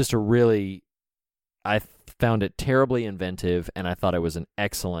a really, I found it terribly inventive, and I thought it was an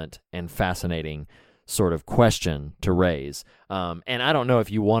excellent and fascinating sort of question to raise. And I don't know if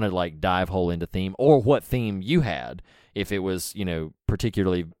you want to like dive whole into theme or what theme you had, if it was, you know,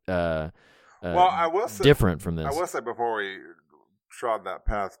 particularly well, I will say, different from this. I will say before we trod that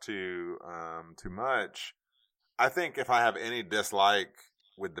path too much, I think if I have any dislike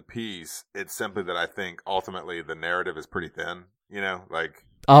with the piece, it's simply that I think ultimately the narrative is pretty thin, you know, like.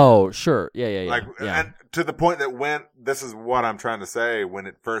 Oh, sure. Yeah. Like, yeah. And to the point that when, this is what I'm trying to say, when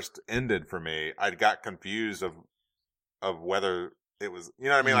it first ended for me, I got confused of whether it was, you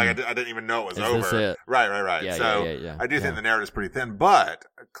know what I mean? Like, I didn't even know it was Is over. this it? Right. Yeah, So yeah. I do think the narrative's pretty thin, but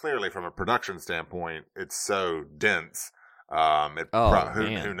clearly from a production standpoint, it's so dense.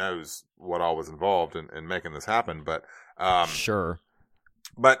 Who knows what all was involved in making this happen, but, sure.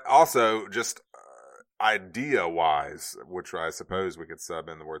 But also just, idea-wise, which I suppose we could sub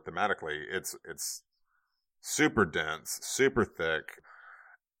in the word thematically, it's super dense, super thick.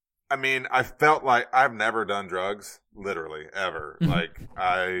 I mean, I felt like I've never done drugs, literally, ever. Like,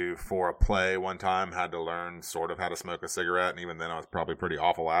 I, for a play one time, had to learn sort of how to smoke a cigarette, and even then I was probably pretty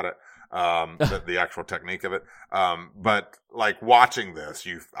awful at it, the actual technique of it. But, like, watching this,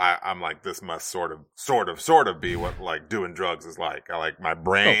 I'm like, this must sort of be what, like, doing drugs is like. My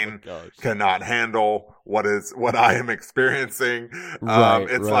brain cannot handle what I am experiencing.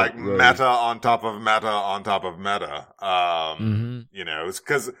 It's meta on top of meta on top of meta. You know, it's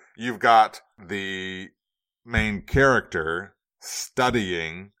 'cause you've got the main character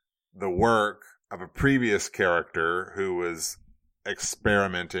studying the work of a previous character who was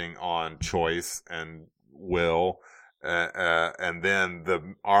experimenting on choice and will, and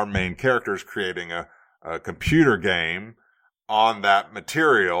then our main character is creating a computer game on that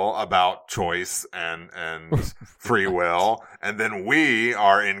material about choice and free will, and then we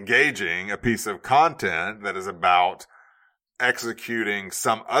are engaging a piece of content that is about executing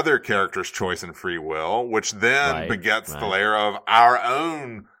some other character's choice and free will, which then begets the layer of our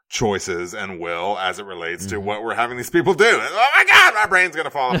own choices and will as it relates to what we're having these people do. Oh my God, my brain's going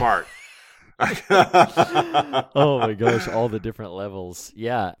to fall apart. Oh my gosh, all the different levels.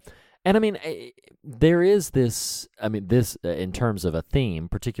 Yeah. And I mean, there is this, this in terms of a theme,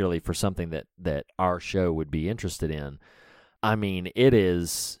 particularly for something that our show would be interested in. I mean,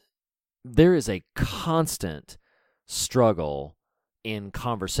 there is a constant struggle in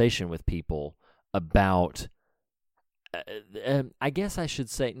conversation with people about, I guess I should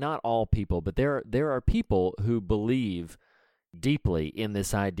say not all people, but there are people who believe deeply in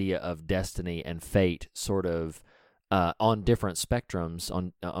this idea of destiny and fate, sort of on different spectrums,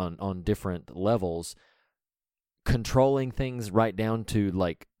 on different levels, controlling things right down to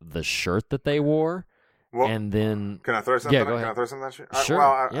like the shirt that they wore. Well, and then can I throw something? Yeah, go ahead. Can I throw something at you? Sure.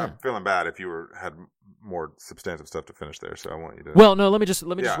 I'm feeling bad if you had more substantive stuff to finish there, so I want you to. Well, no, let me just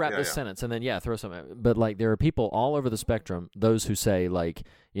wrap this sentence and then throw something. But like, there are people all over the spectrum. Those who say like,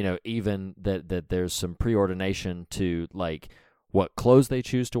 you know, even that there's some preordination to like what clothes they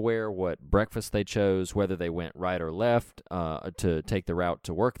choose to wear, what breakfast they chose, whether they went right or left to take the route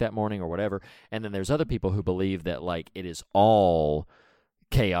to work that morning or whatever. And then there's other people who believe that like it is all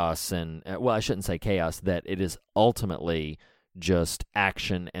chaos and I shouldn't say chaos, that it is ultimately just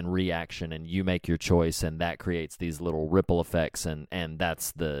action and reaction, and you make your choice, and that creates these little ripple effects, and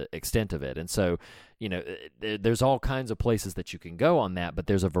that's the extent of it. And so, you know, there's all kinds of places that you can go on that, but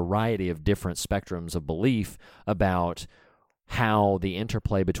there's a variety of different spectrums of belief about how the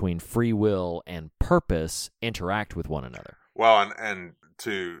interplay between free will and purpose interact with one another. Well, and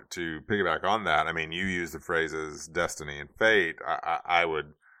to piggyback on that, I mean, you use the phrases destiny and fate. I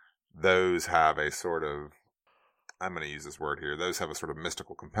would, those have a sort of, I'm going to use this word here, those have a sort of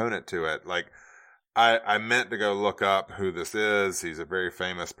mystical component to it. Like, I meant to go look up who this is. He's a very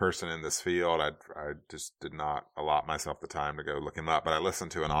famous person in this field. I just did not allot myself the time to go look him up, but I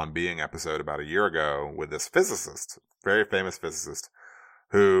listened to an On Being episode about a year ago with this physicist, very famous physicist,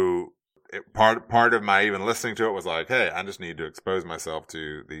 who part of my even listening to it was like, hey, I just need to expose myself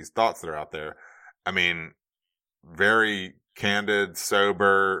to these thoughts that are out there. I mean, very candid,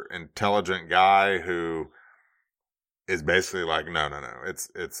 sober, intelligent guy who is basically like, no,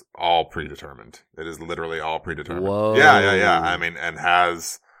 it's all predetermined. It is literally all predetermined. Whoa. Yeah. I mean, and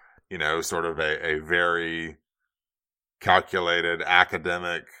has, you know, sort of a very calculated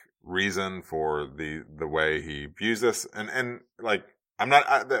academic reason for the way he views this. And like, I'm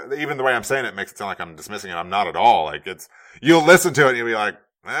not, even the way I'm saying it makes it sound like I'm dismissing it. I'm not at all. Like, you'll listen to it and you'll be like,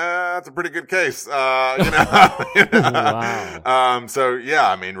 that's a pretty good case. Wow. So yeah,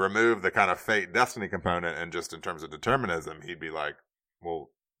 I mean, remove the kind of fate destiny component, and just in terms of determinism, he'd be like,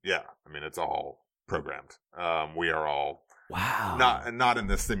 well, yeah, I mean, it's all programmed. We are all Wow. not in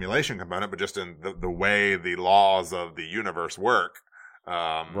the simulation component, but just in the way the laws of the universe work.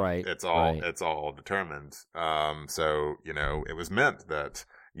 Right. It's all determined. So, it was meant that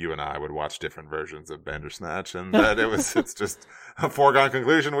you and I would watch different versions of Bandersnatch, and that it's just a foregone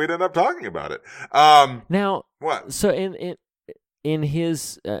conclusion we'd end up talking about it. Now, What? So in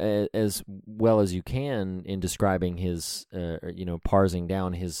his as well as you can in describing his parsing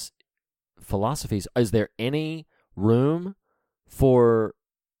down his philosophies, is there any room for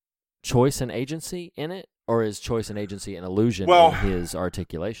choice and agency in it, or is choice and agency an illusion in his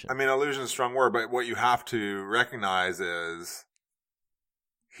articulation? I mean, illusion is a strong word, but what you have to recognize is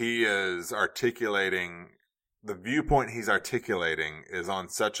he is articulating, the viewpoint he's articulating is on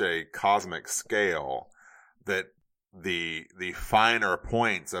such a cosmic scale that the finer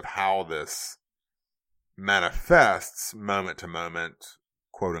points of how this manifests moment to moment,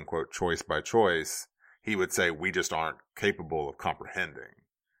 quote unquote, choice by choice, he would say we just aren't capable of comprehending.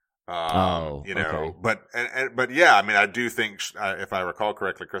 Okay. But yeah, I mean, I do think, if I recall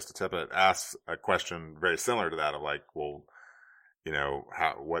correctly, Krista Tippett asks a question very similar to that of like, well,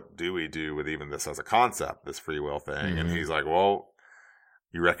 what do we do with even this as a concept, this free will thing? Mm-hmm. And he's like, well,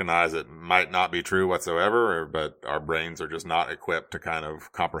 you recognize it might not be true whatsoever, but our brains are just not equipped to kind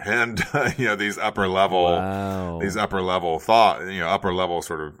of comprehend, these upper level thought, upper level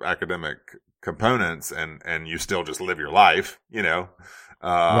sort of academic components, and you still just live your life,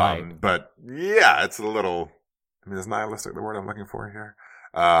 Right. But yeah, it's a little, I mean, is nihilistic the word I'm looking for here?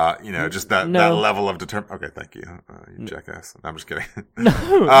 Just that level of Okay, thank you, you jackass. I'm just kidding.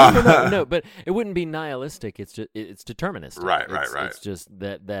 No, but it wouldn't be nihilistic. It's just it's deterministic. Right. It's just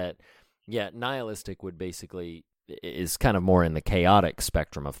that nihilistic would basically is kind of more in the chaotic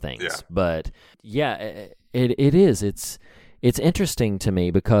spectrum of things. Yeah. But yeah, it is. It's interesting to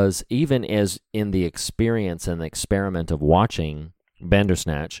me because even as in the experience and the experiment of watching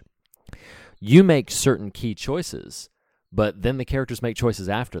Bandersnatch, you make certain key choices. But then the characters make choices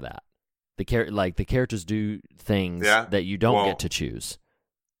after that. The characters do things that you don't get to choose.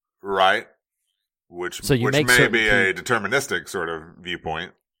 Right. Which may be a deterministic sort of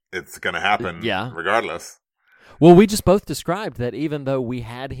viewpoint. It's going to happen regardless. Well, we just both described that even though we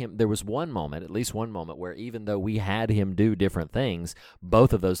had him, there was at least one moment where even though we had him do different things,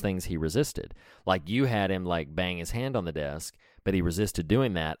 both of those things he resisted. Like you had him like bang his hand on the desk, but he resisted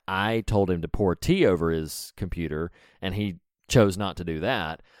doing that. I told him to pour tea over his computer, and he chose not to do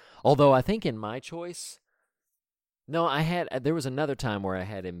that. Although I think in my choice, there was another time where I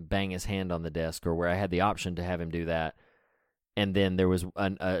had him bang his hand on the desk, or where I had the option to have him do that. And then there was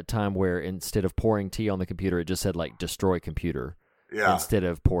a time where instead of pouring tea on the computer, it just said like destroy computer instead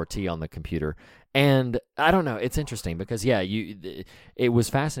of pour tea on the computer. And I don't know, it's interesting because it was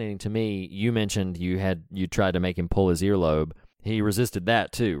fascinating to me. You mentioned you tried to make him pull his earlobe. He resisted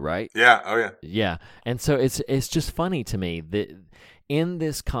that too, right? Yeah. Oh yeah. Yeah. And so it's just funny to me that in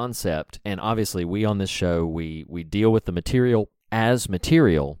this concept, and obviously we on this show we deal with the material as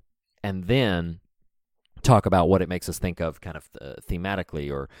material, and then talk about what it makes us think of kind of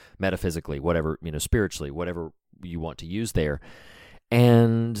thematically or metaphysically, whatever, spiritually, whatever you want to use there.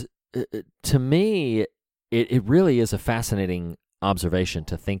 And to me, it really is a fascinating observation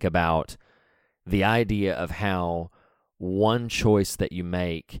to think about the idea of how one choice that you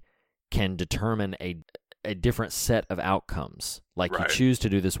make can determine a different set of outcomes. Like you choose to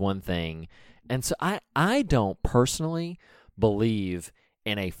do this one thing. And so I don't personally believe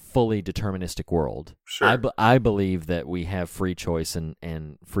in a fully deterministic world. Sure. I believe that we have free choice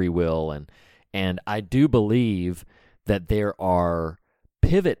and free will, and I do believe that there are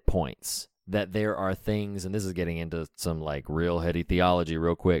pivot points, that there are things, and this is getting into some like real heady theology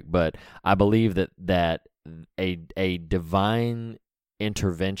real quick, but I believe that a divine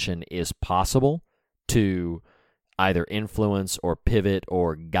intervention is possible to either influence or pivot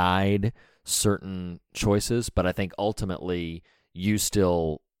or guide certain choices, but I think ultimately you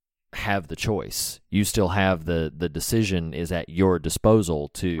still have the choice. You still have the decision is at your disposal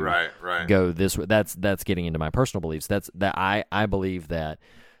to go this way. That's getting into my personal beliefs. I believe that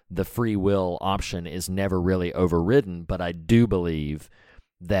the free will option is never really overridden, but I do believe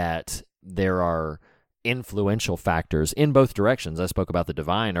that there are influential factors in both directions. I spoke about the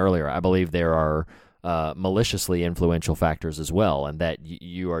divine earlier. I believe there are maliciously influential factors as well, and that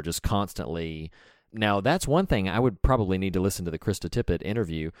you are just constantly. Now, that's one thing. I would probably need to listen to the Krista Tippett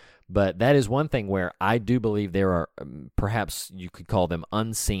interview, but that is one thing where I do believe there are, perhaps you could call them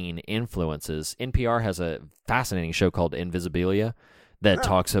unseen influences. NPR has a fascinating show called Invisibilia that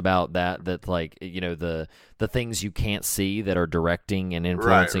talks about that like, the things you can't see that are directing and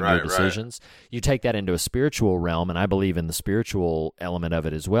influencing your decisions. Right. You take that into a spiritual realm, and I believe in the spiritual element of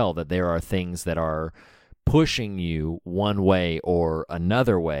it as well, that there are things that are pushing you one way or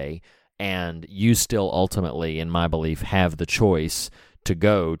another way, and you still ultimately, in my belief, have the choice to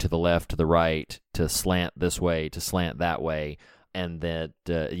go to the left, to the right, to slant this way, to slant that way, and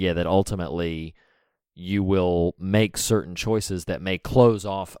that ultimately you will make certain choices that may close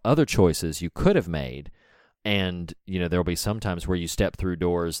off other choices you could have made, and there'll be some times where you step through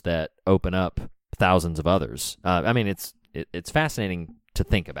doors that open up thousands of others. It's fascinating to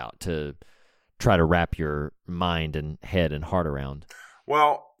think about, to try to wrap your mind and head and heart around.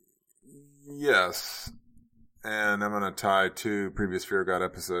 Well, yes, and I'm going to tie 2 previous Fear of God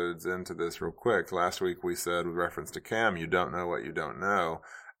episodes into this real quick. Last week we said, with reference to Cam, you don't know what you don't know.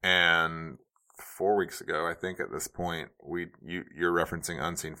 And 4 weeks ago, I think at this point, you're referencing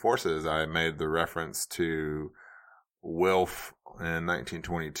Unseen Forces. I made the reference to Wilf in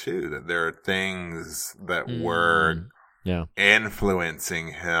 1922, that there are things that were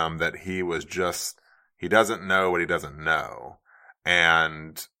influencing him, that he doesn't know what he doesn't know.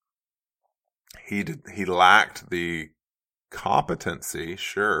 And he lacked the competency,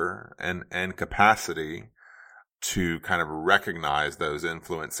 sure, and capacity to kind of recognize those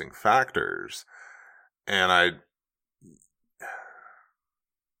influencing factors. And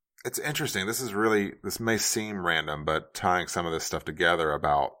it's interesting. This may seem random, but tying some of this stuff together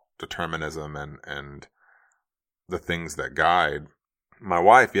about determinism and the things that guide. My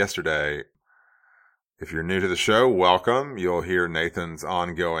wife yesterday, if you're new to the show, welcome. You'll hear Nathan's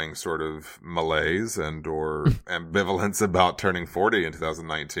ongoing sort of malaise and or ambivalence about turning 40 in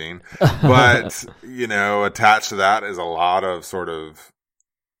 2019. But, attached to that is a lot of sort of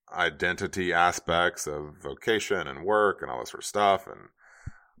identity aspects of vocation and work and all this sort of stuff. And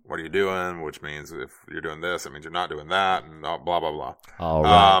what are you doing? Which means if you're doing this, it means you're not doing that, and blah, blah, blah. All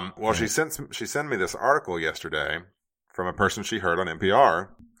right. Well, she sent me this article yesterday from a person she heard on NPR.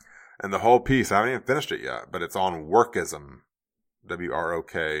 And the whole piece, I haven't even finished it yet, but it's on workism,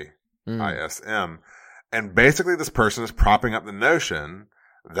 WROKISM. And basically this person is propping up the notion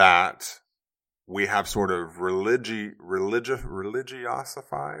that we have sort of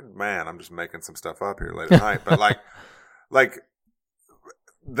religiosified. Man, I'm just making some stuff up here late at night. But like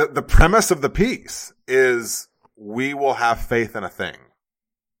the premise of the piece is we will have faith in a thing.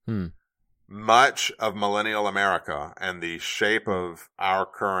 Much of millennial America and the shape of our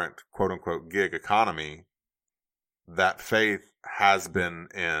current quote-unquote gig economy, that faith has been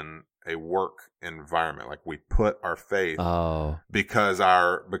in a work environment. Like, we put our faith because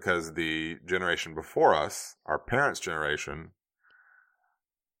the generation before us, our parents' generation,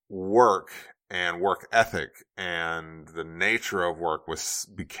 work and work ethic and the nature of work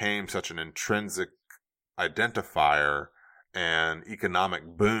became such an intrinsic identifier and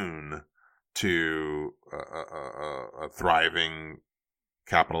economic boon to a thriving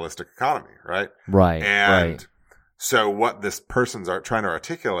capitalistic economy, right? Right. And so what this person's trying to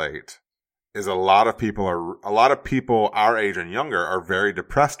articulate is a lot of people our age and younger are very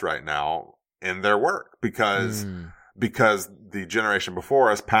depressed right now in their work because the generation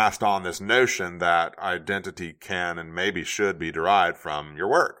before us passed on this notion that identity can and maybe should be derived from your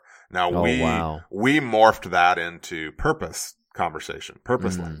work. Now we morphed that into purpose conversation,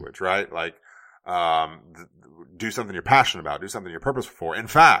 purpose language, right? Like, do something you're passionate about, do something you're purposeful for. In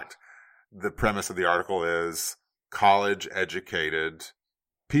fact, the premise of the article is college educated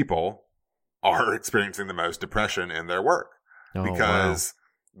people are experiencing the most depression in their work because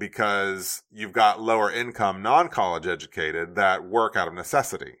you've got lower income, non-college educated that work out of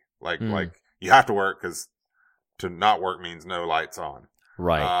necessity. Like you have to work because to not work means no lights on.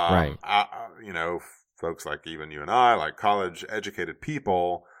 Right. Folks like even you and I, like college educated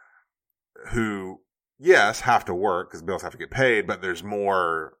people who, yes, have to work because bills have to get paid, but there's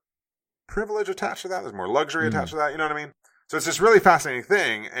more privilege attached to that. There's more luxury attached to that. You know what I mean? So it's this really fascinating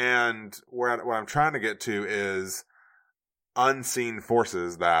thing. And what I'm trying to get to is unseen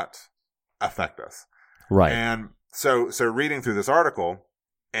forces that affect us. Right. And so reading through this article,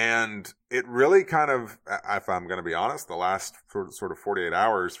 and it really kind of, if I'm going to be honest, the last sort of 48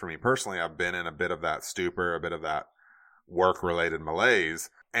 hours for me personally, I've been in a bit of that stupor, a bit of that work-related malaise.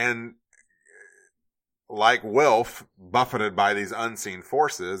 And like Wilf, buffeted by these unseen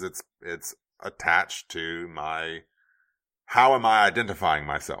forces, it's attached to how am I identifying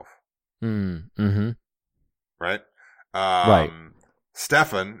myself? Mm-hmm. Right? Right.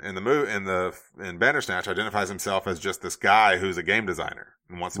 Stefan in Bandersnatch identifies himself as just this guy who's a game designer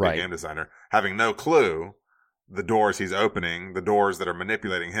and wants to be a game designer, having no clue the doors he's opening, the doors that are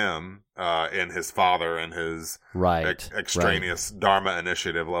manipulating him in his father and his extraneous Dharma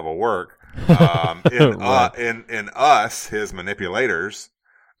initiative level work. In us, his manipulators.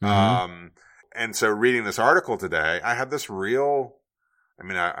 Mm-hmm. And so reading this article today, I had this real,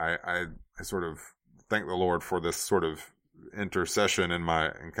 I sort of thank the Lord for this sort of intercession in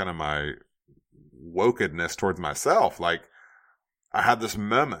kind of my wokedness towards myself. Like, I had this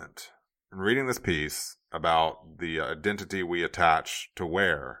moment in reading this piece about the identity we attach to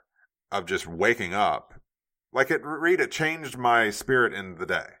wear, of just waking up. Like, it changed my spirit in the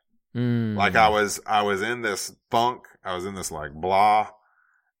day. Like, I was in this funk, I was in this like blah,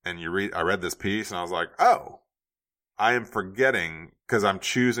 and I read this piece and I was like, oh, I am forgetting, because I'm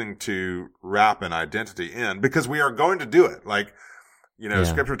choosing to wrap an identity in, because we are going to do it. Like,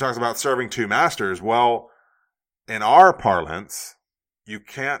 Scripture talks about serving two masters. Well, in our parlance, you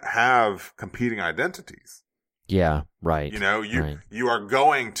can't have competing identities. Yeah, right. You are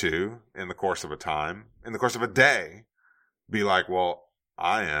going to, in the course of a day, be like, well,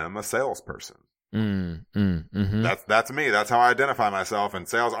 I am a salesperson. Mm-hmm. That's me. That's how I identify myself. And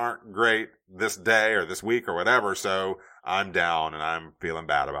sales aren't great this day or this week or whatever. So I'm down and I'm feeling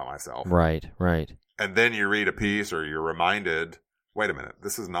bad about myself. Right. And then you read a piece, or you're reminded, wait a minute,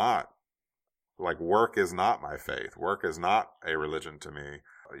 this is not, like, work is not my faith. Work is not a religion to me.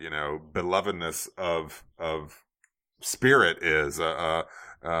 Belovedness of spirit is,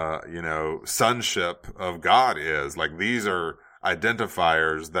 sonship of God is. Like, these are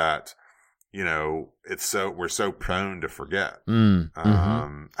identifiers that, we're so prone to forget.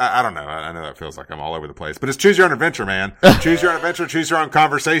 I don't know. I know that feels like I'm all over the place, but it's choose your own adventure, man. Choose your own adventure, choose your own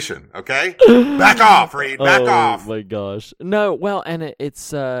conversation. Okay? Back off, Reed. Back off. Oh my gosh. No, well, and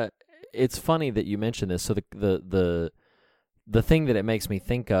it's funny that you mentioned this. So the thing that it makes me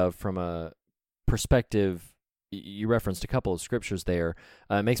think of from a perspective, you referenced a couple of scriptures there.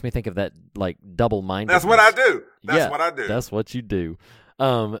 It makes me think of that, like, double-mindedness. That's what I do. What I do. That's what you do.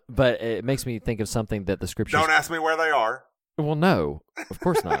 But it makes me think of something that the scriptures... Don't ask me where they are. Well, no, of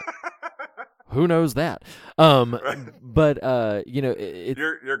course not. Who knows that? But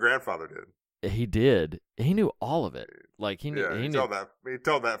your grandfather did. He did. He knew all of it. Like, he knew. He told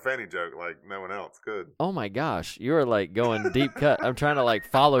that Fanny joke like no one else could. Oh my gosh, you're like going deep cut. I'm trying to like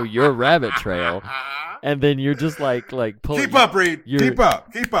follow your rabbit trail, and then you're just like pulling. Keep up, Reed. Keep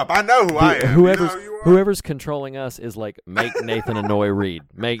up. I know who I am. Whoever's controlling us is like, make Nathan annoy Reed.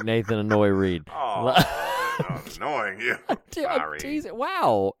 Make Nathan annoy Reed. Oh, annoying you. I'm teasing.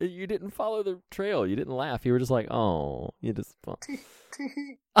 Wow, you didn't follow the trail. You didn't laugh. You were just like, oh, you just.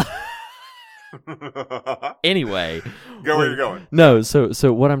 Anyway, go where you're going. No,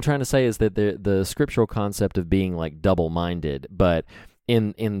 so what I'm trying to say is that the scriptural concept of being like double-minded, but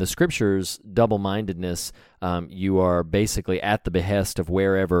in the scriptures, double-mindedness, you are basically at the behest of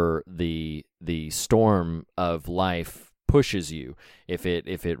wherever the storm of life pushes you. If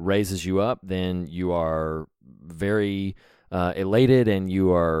it raises you up, then you are very elated and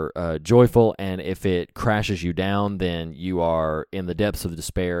you are joyful, and if it crashes you down, then you are in the depths of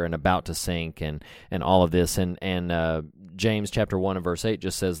despair and about to sink, and all of this. And James chapter 1 and verse 8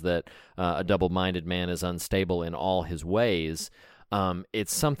 just says that a double-minded man is unstable in all his ways.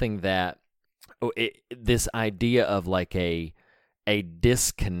 It's something that this idea of like a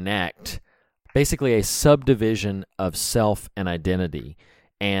disconnect, basically a subdivision of self and identity,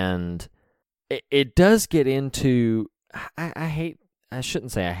 and it does get into. I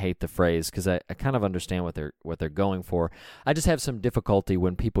shouldn't say I hate the phrase, because I kind of understand what they're going for. I just have some difficulty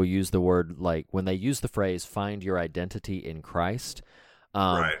when people use the word, like when they use the phrase "find your identity in Christ."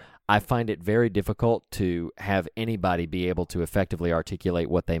 Right. I find it very difficult to have anybody be able to effectively articulate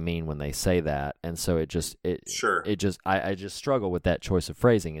what they mean when they say that, and so I just struggle with that choice of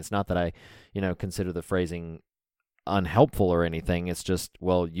phrasing. It's not that I, consider the phrasing unhelpful or anything. It's just,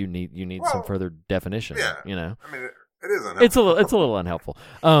 well, you need some further definition. Yeah. I mean, it is unhelpful. It's a little unhelpful.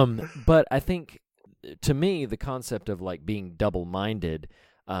 But I think, to me, the concept of like being double-minded,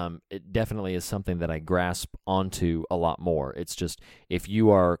 it definitely is something that I grasp onto a lot more. It's just, if you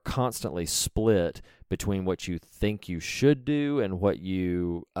are constantly split between what you think you should do and what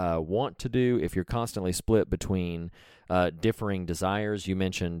you want to do, if you're constantly split between differing desires, you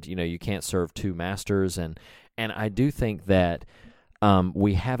mentioned, you can't serve two masters, and I do think that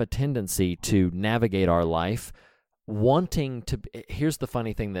we have a tendency to navigate our life wanting to. Here's the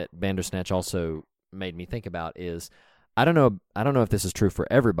funny thing that Bandersnatch also made me think about is, I don't know if this is true for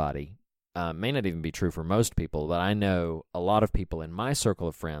everybody. May not even be true for most people, but I know a lot of people in my circle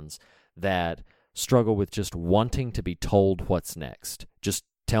of friends that struggle with just wanting to be told what's next. Just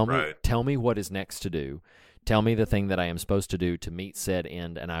tell me what is next to do. Tell me the thing that I am supposed to do to meet said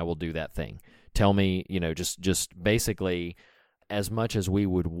end, and I will do that thing. Tell me, just basically, as much as we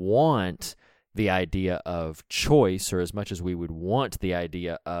would want the idea of choice, or as much as we would want the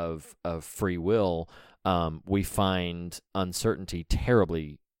idea of free will, we find uncertainty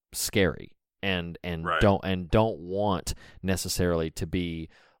terribly scary, and Right. don't want necessarily to be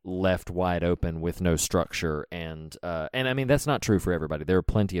left wide open with no structure. And I mean, that's not true for everybody. There are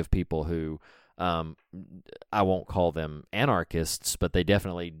plenty of people who, I won't call them anarchists, but they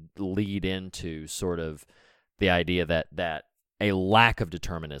definitely lead into sort of the idea that a lack of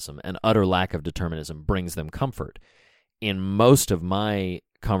determinism, an utter lack of determinism, brings them comfort. In most of my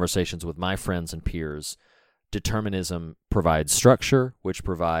conversations with my friends and peers, determinism provides structure, which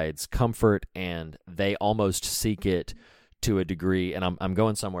provides comfort, and they almost seek it to a degree. And I'm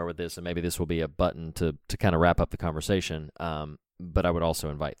going somewhere with this, and maybe this will be a button to kind of wrap up the conversation, but I would also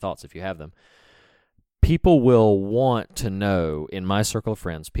invite thoughts if you have them. People will want to know, in my circle of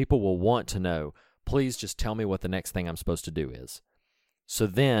friends, people will want to know, please just tell me what the next thing I'm supposed to do is. So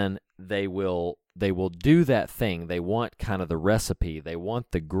then they will do that thing. They want kind of the recipe. They want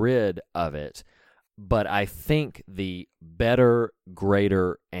the grid of it. But I think the better,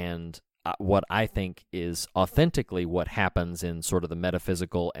 greater, and what I think is authentically what happens in sort of the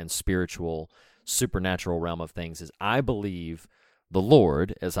metaphysical and spiritual, supernatural realm of things is, I believe the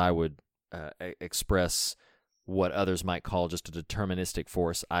Lord, as I would express what others might call just a deterministic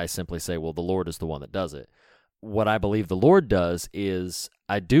force, I simply say, well, the Lord is the one that does it. What I believe the Lord does is,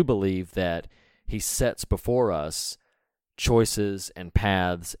 I do believe that He sets before us choices and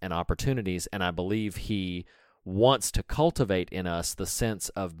paths and opportunities, and I believe He wants to cultivate in us the sense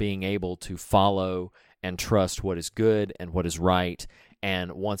of being able to follow and trust what is good and what is right,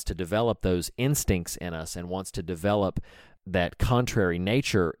 and wants to develop those instincts in us, and wants to develop that contrary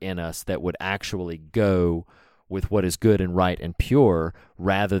nature in us that would actually go with what is good and right and pure,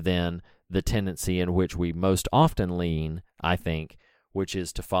 rather than the tendency in which we most often lean, I think, which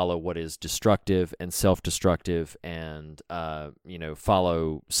is to follow what is destructive and self-destructive, and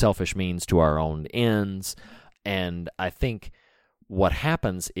follow selfish means to our own ends. And I think what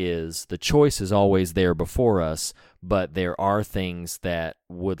happens is the choice is always there before us, but there are things that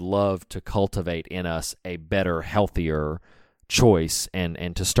would love to cultivate in us a better, healthier choice,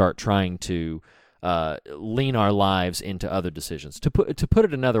 and to start trying to lean our lives into other decisions. To put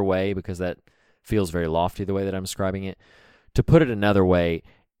it another way, because that feels very lofty the way that I'm describing it, to put it another way,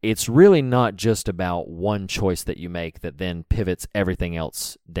 it's really not just about one choice that you make that then pivots everything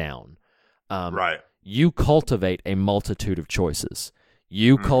else down. Right. You cultivate a multitude of choices.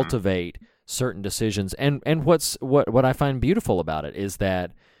 You cultivate certain decisions, and what I find beautiful about it is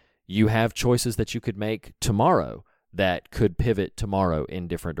that you have choices that you could make tomorrow that could pivot tomorrow in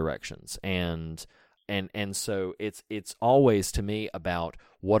different directions, and so it's always, to me, about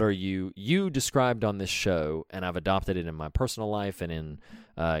what are you described on this show, and I've adopted it in my personal life and in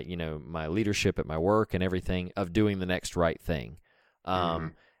my leadership at my work and everything, of doing the next right thing.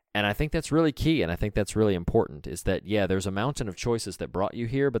 And I think that's really key, and I think that's really important, is that, yeah, there's a mountain of choices that brought you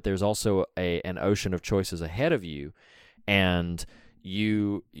here, but there's also an ocean of choices ahead of you, and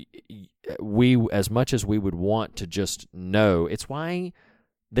we, as much as we would want to just know, it's why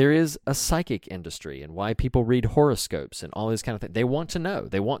there is a psychic industry and why people read horoscopes and all these kind of things. They want to know.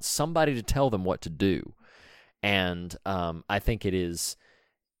 They want somebody to tell them what to do. And I think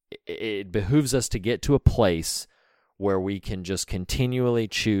it behooves us to get to a place where we can just continually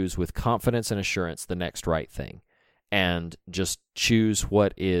choose with confidence and assurance the next right thing, and just choose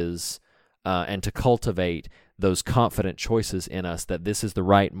what is, and to cultivate those confident choices in us that this is the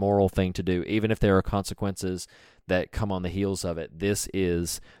right moral thing to do, even if there are consequences that come on the heels of it. This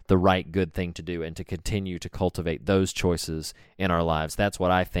is the right good thing to do, and to continue to cultivate those choices in our lives. That's what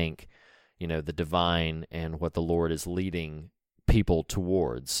I think, the divine and what the Lord is leading people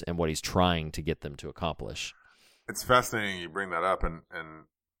towards, and what He's trying to get them to accomplish. It's fascinating you bring that up, and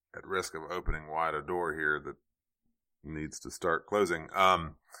at risk of opening wide a door here that needs to start closing.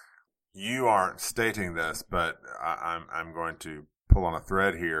 You aren't stating this, but I'm going to pull on a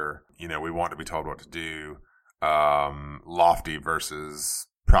thread here. We want to be told what to do, lofty versus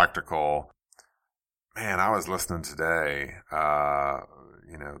practical. Man, I was listening today.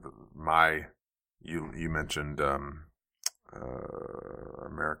 You mentioned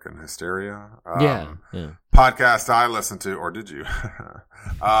American Hysteria. Yeah. Podcast I listen to, or did you?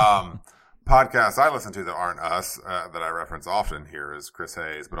 Podcasts I listen to that aren't us, that I reference often here, is Chris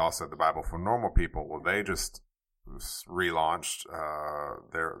Hayes, but also the Bible for Normal People. Well, they just relaunched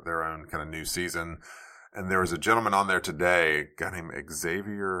their own kind of new season, and there was a gentleman on there today, a guy named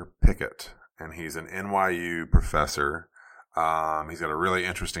Xavier Pickett, and he's an NYU professor. He's got a really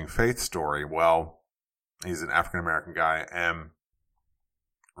interesting faith story. Well, he's an African American guy, and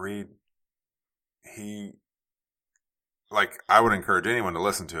Reed, I would encourage anyone to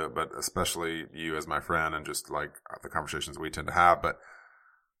listen to it, but especially you as my friend and just like the conversations we tend to have. But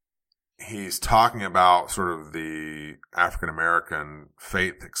he's talking about sort of the African American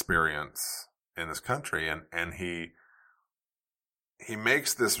faith experience in this country, and he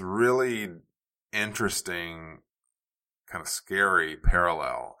makes this really interesting, kind of scary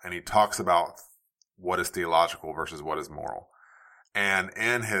parallel, and he talks about what is theological versus what is moral. And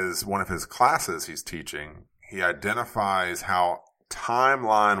in one of his classes he's teaching, he identifies how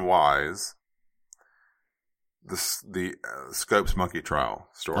timeline-wise the Scopes monkey trial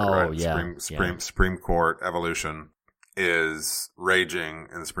story, right? Yeah, Supreme Court evolution is raging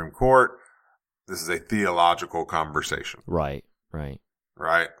in the Supreme Court. This is a theological conversation. Right.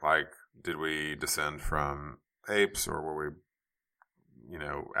 Like, did we descend from apes, or were we,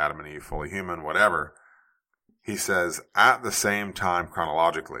 Adam and Eve fully human, whatever? He says at the same time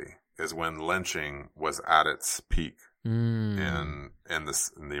chronologically is when lynching was at its peak in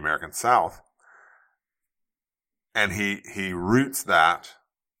the American South. And he roots that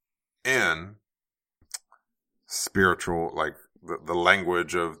in spiritual, like the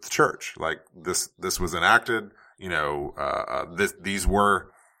language of the church. Like this was enacted, these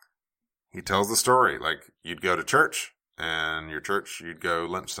were, he tells the story, like you'd go to church, and your church, you'd go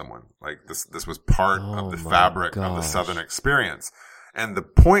lynch someone. Like this was part of the fabric of the Southern experience. And the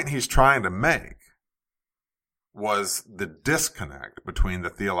point he's trying to make was the disconnect between the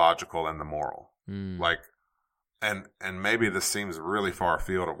theological and the moral. Like, and maybe this seems really far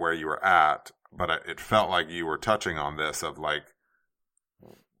afield of where you were at, but it felt like you were touching on this of like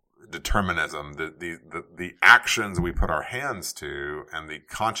determinism, the actions we put our hands to and the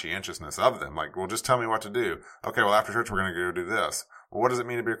conscientiousness of them. Like, well, just tell me what to do. Okay, well, after church, we're going to go do this. Well, what does it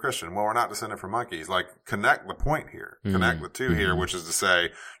mean to be a Christian? Well, we're not descended from monkeys. Like, connect the point here. Connect the two here, which is to say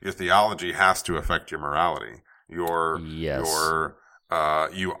your theology has to affect your morality. You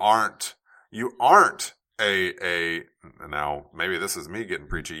aren't now maybe this is me getting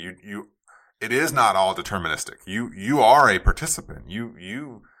preachy. It is not all deterministic. You are a participant.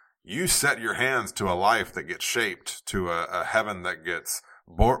 You set your hands to a life that gets shaped, to a heaven that gets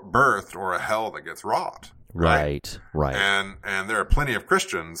birthed, or a hell that gets wrought. Right. And there are plenty of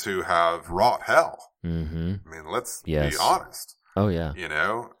Christians who have wrought hell. Mm-hmm. I mean, let's be honest. Oh yeah.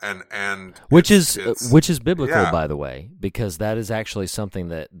 And which is biblical, by the way, because that is actually something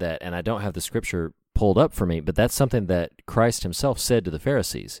that, and I don't have the scripture pulled up for me, but that's something that Christ himself said to the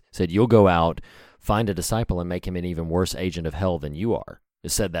Pharisees. He said, you'll go out, find a disciple, and make him an even worse agent of hell than you are. He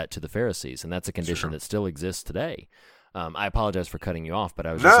said that to the Pharisees, and that's a condition that still exists today. I apologize for cutting you off, but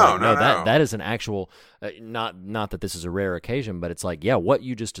I was just that is an actual, not that this is a rare occasion, but it's like, what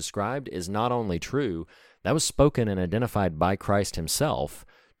you just described is not only true, that was spoken and identified by Christ himself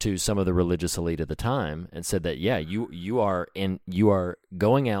to some of the religious elite at the time, and said that, you are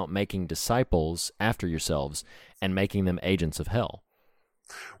going out making disciples after yourselves and making them agents of hell.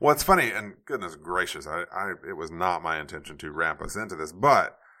 Well, it's funny, and goodness gracious, it was not my intention to ramp us into this,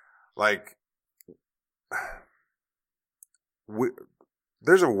 but like,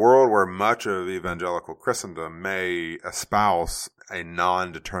 there's a world where much of evangelical Christendom may espouse a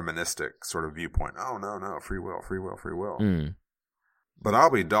non-deterministic sort of viewpoint. Oh, no, free will. But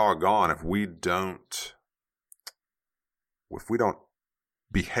I'll be doggone if we don't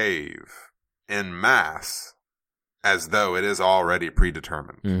behave en masse as though it is already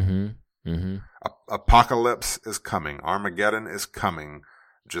predetermined. Mm-hmm. Mm-hmm. Apocalypse is coming. Armageddon is coming.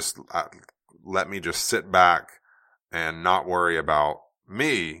 Just let me just sit back and not worry about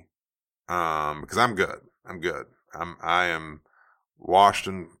me, because I'm good. I am washed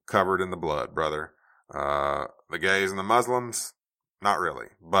and covered in the blood, brother. The gays and the Muslims, not really,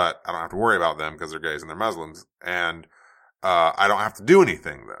 but I don't have to worry about them because they're gays and they're Muslims, and I don't have to do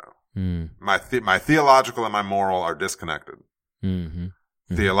anything though. My theological and my moral are disconnected. Mm-hmm.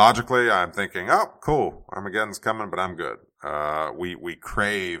 Mm-hmm. Theologically, I'm thinking, oh, cool, Armageddon's coming, but I'm good. We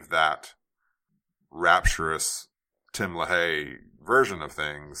crave that rapturous Tim LaHaye version of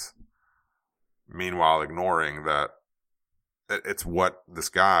things, meanwhile ignoring that it's what this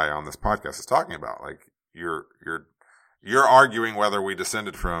guy on this podcast is talking about. Like, you're arguing whether we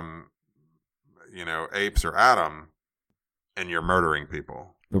descended from, apes or Adam, and you're murdering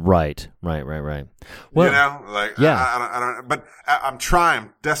people. Right. Well, I don't, but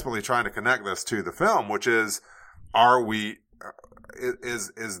I'm desperately trying to connect this to the film, which is,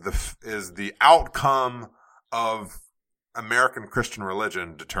 is the outcome of American Christian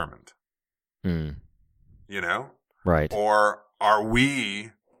religion determined? Mm. You know? Right. Or are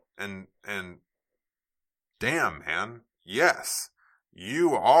we, and damn, man, yes,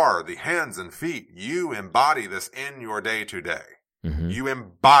 you are the hands and feet. You embody this in your day to day. You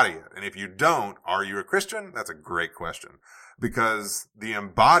embody it. And if you don't, are you a Christian? That's a great question, because the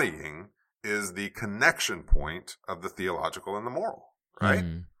embodying is the connection point of the theological and the moral, right?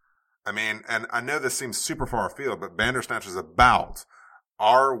 I mean, and I know this seems super far afield, but Bandersnatch is about,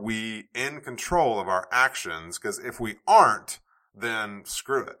 are we in control of our actions? Because if we aren't, then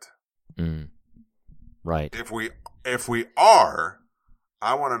screw it. Right. If we are,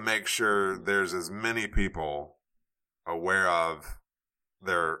 I want to make sure there's as many people aware of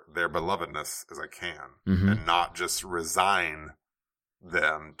their belovedness as I can, and not just resign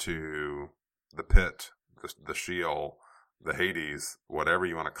them to the pit, the Sheol, the Hades, whatever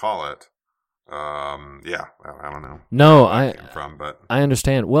you want to call it. Yeah, I don't know. No, where that came from, but I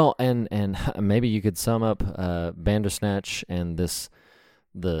understand. Well, and maybe you could sum up Bandersnatch and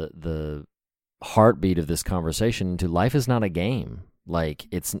the heartbeat of this conversation into life is not a game. Like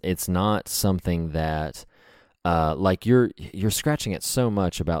it's not something that like you're scratching at so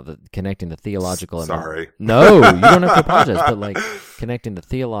much about connecting the theological and sorry. No, you don't have to apologize, but like connecting the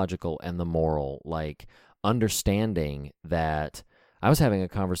theological and the moral, like understanding that I was having a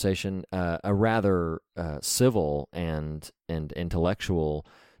conversation, a rather civil and intellectual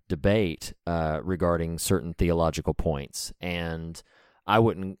debate regarding certain theological points, and I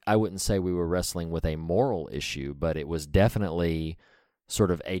wouldn't say we were wrestling with a moral issue, but it was definitely sort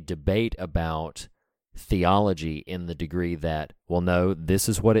of a debate about theology in the degree that, well, no, this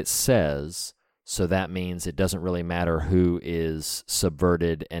is what it says, so that means it doesn't really matter who is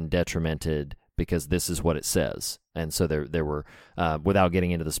subverted and detrimented because this is what it says. And so there were, without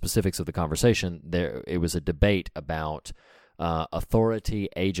getting into the specifics of the conversation, it was a debate about authority,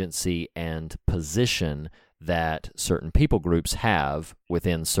 agency, and position that certain people groups have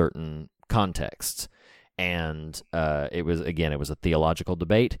within certain contexts. And it was a theological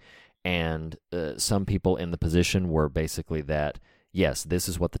debate, and some people in the position were basically that, yes, this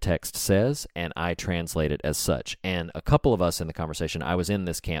is what the text says, and I translate it as such. And a couple of us in the conversation, I was in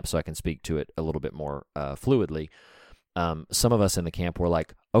this camp, so I can speak to it a little bit more fluidly. Some of us in the camp were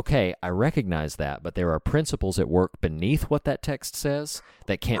like, okay, I recognize that, but there are principles at work beneath what that text says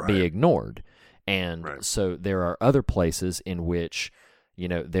that can't be ignored. And so there are other places in which,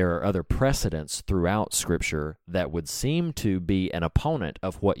 there are other precedents throughout Scripture that would seem to be an opponent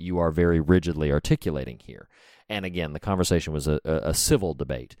of what you are very rigidly articulating here. And again, the conversation was a civil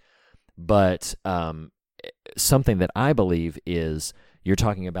debate. But something that I believe is, you're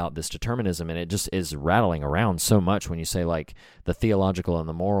talking about this determinism, and it just is rattling around so much when you say, like, the theological and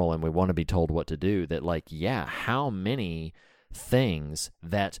the moral, and we want to be told what to do, that, like, yeah, how many things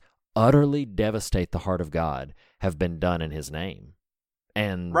that utterly devastate the heart of God have been done in His name?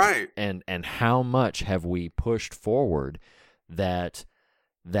 And and how much have we pushed forward that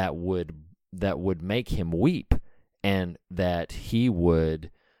would make Him weep, and that He would.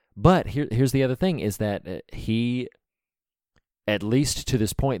 But here's the other thing, is that He, at least to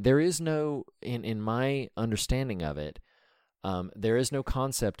this point, there is no, in my understanding of it, there is no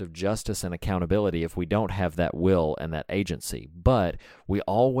concept of justice and accountability if we don't have that will and that agency. But we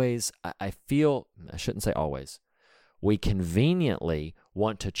always, I shouldn't say always, we conveniently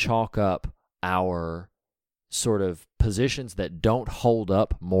want to chalk up our sort of positions that don't hold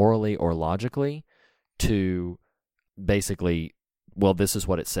up morally or logically to basically, well, this is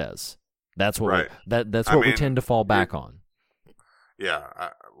what it says. That's what we tend to fall back on. Yeah,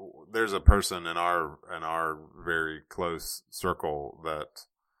 there's a person in our very close circle that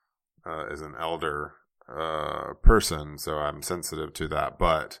is an elder person, so I'm sensitive to that,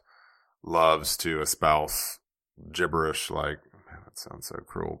 but loves to espouse gibberish, like, man, that sounds so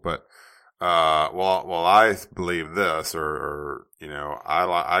cruel, but well, I believe this, or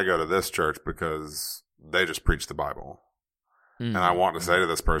I go to this church because they just preach the Bible. And I want to say to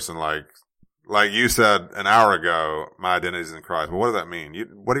this person, like you said an hour ago, my identity is in Christ. Well, what does that mean?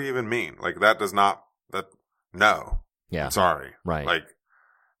 What do you even mean? Like, that does not, no. Yeah. I'm sorry. Right. Like,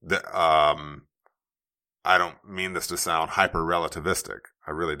 I don't mean this to sound hyper relativistic.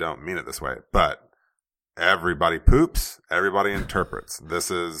 I really don't mean it this way, but everybody poops, everybody interprets. This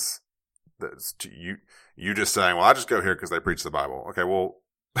you just saying, well, I just go here because they preach the Bible. Okay. Well,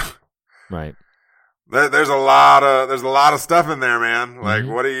 right. There's a lot of stuff in there, man. Like,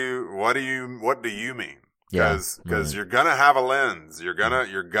 what do you mean? Because you're gonna have a lens. You're gonna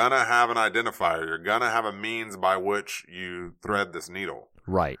have an identifier. You're gonna have a means by which you thread this needle.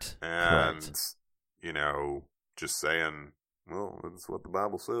 Right. And, just saying, well, that's what the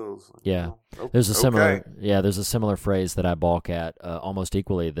Bible says. Yeah. Well, There's a okay. similar phrase that I balk at almost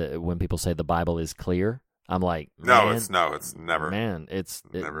equally, that when people say the Bible is clear, I'm like, No, it's never. Man,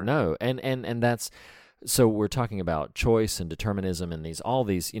 Never. no. And that's, so we're talking about choice and determinism and all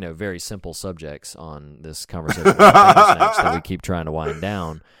these, very simple subjects on this conversation with Bandersnatch that we keep trying to wind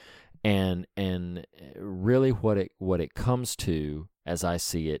down. And really what it comes to, as I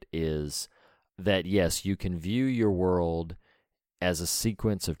see it, is that yes, you can view your world as a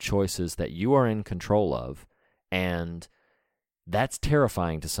sequence of choices that you are in control of, and that's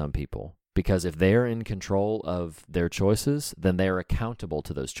terrifying to some people, because if they're in control of their choices, then they're accountable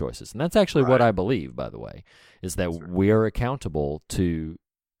to those choices. And that's actually what I believe, by the way, is that we are accountable to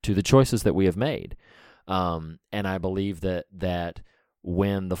the choices that we have made. And I believe that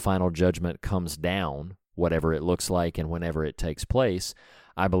when the final judgment comes down, whatever it looks like and whenever it takes place,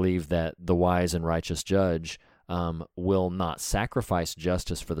 I believe that the wise and righteous judge will not sacrifice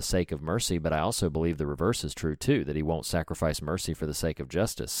justice for the sake of mercy, but I also believe the reverse is true too, that he won't sacrifice mercy for the sake of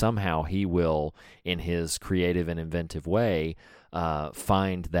justice. Somehow he will, in his creative and inventive way,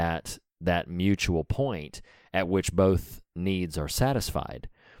 find that mutual point at which both needs are satisfied.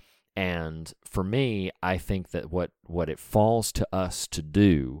 And for me, I think that what it falls to us to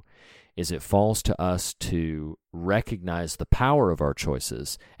do is it falls to us to recognize the power of our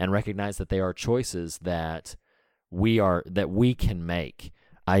choices and recognize that they are choices that we can make.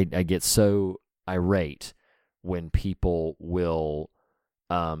 I get so irate when people will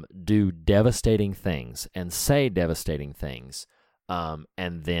do devastating things and say devastating things,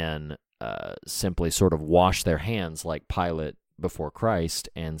 and then simply sort of wash their hands like Pilate before Christ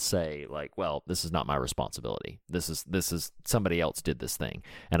and say, like, well, this is not my responsibility. This is somebody else did this thing,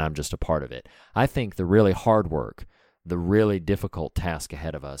 and I'm just a part of it. I think the really hard work, the really difficult task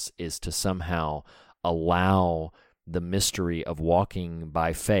ahead of us is to somehow allow the mystery of walking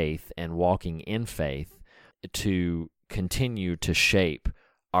by faith and walking in faith to continue to shape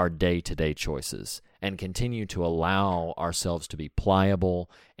our day-to-day choices and continue to allow ourselves to be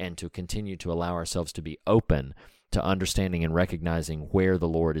pliable and to continue to allow ourselves to be open to understanding and recognizing where the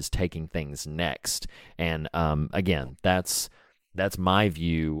Lord is taking things next. And again, that's my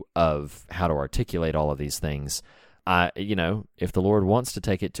view of how to articulate all of these things. If the Lord wants to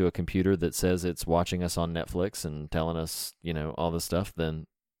take it to a computer that says it's watching us on Netflix and telling us, all this stuff, then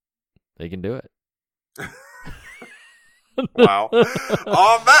they can do it. Wow.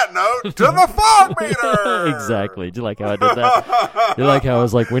 On that note, to the fog meter! Exactly. Do you like how I did that? You like how I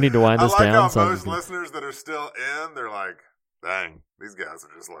was like, we need to wind this down? I like how most listeners that are still in, they're like, dang, these guys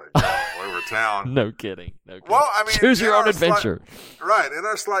are just like all over town. No kidding. Well, I mean, choose your own adventure. Right. In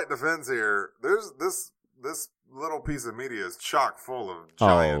our slight defense here, there's this little piece of media is chock full of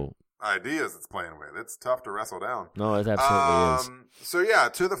giant ideas it's playing with. It's tough to wrestle down. No, it absolutely is. So yeah,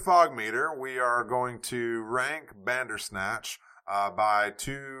 to the fog meter, we are going to rank Bandersnatch by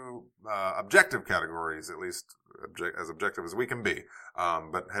two objective categories, at least as objective as we can be.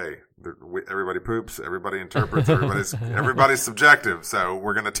 But hey, everybody poops, everybody interprets, everybody's subjective. So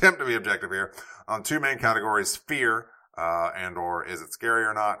we're going to attempt to be objective here on two main categories: fear, and or is it scary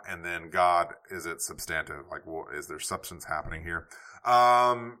or not? And then God, is it substantive? Like, is there substance happening here?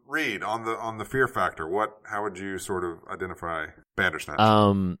 Reed, on the fear factor, how would you sort of identify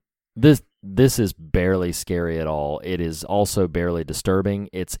Bandersnatch? This is barely scary at all. It is also barely disturbing.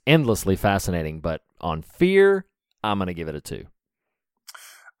 It's endlessly fascinating, but on fear, I'm going to give it a 2.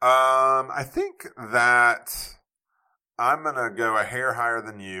 I think that I'm going to go a hair higher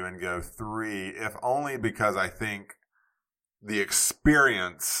than you and go 3, if only because I think the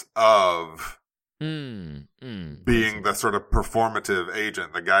experience of being the sort of performative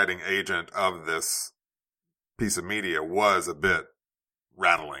agent, the guiding agent of this piece of media was a bit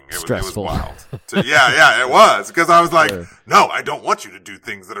rattling. Stressful. It was wild. Yeah, it was. Because I was like, no, I don't want you to do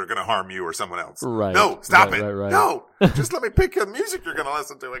things that are going to harm you or someone else. Right. No, stop it. Right. No, just let me pick the music you're going to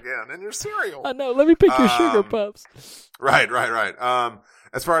listen to again and your cereal. I know. Let me pick your Sugar Puffs. Right.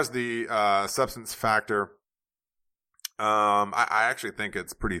 As far as the substance factor, I actually think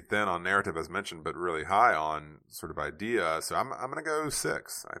it's pretty thin on narrative, as mentioned, but really high on sort of idea. So I'm going to go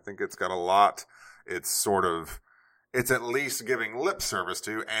 6. I think it's got a lot. It's at least giving lip service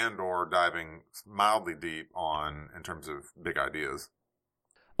to and or diving mildly deep on in terms of big ideas.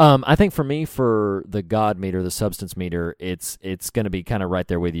 I think for me, for the God meter, the substance meter, it's going to be kind of right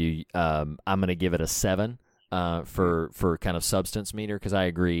there with you. I'm going to give it a 7 for kind of substance meter, because I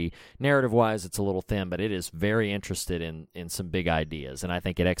agree, narrative-wise, it's a little thin, but it is very interested in some big ideas, and I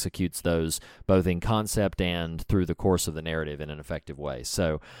think it executes those both in concept and through the course of the narrative in an effective way.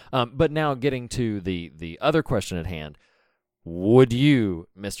 So, but now getting to the other question at hand, would you,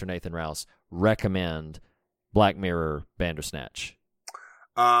 Mr. Nathan Rouse, recommend Black Mirror Bandersnatch?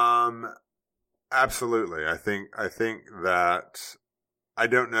 Absolutely. I think that I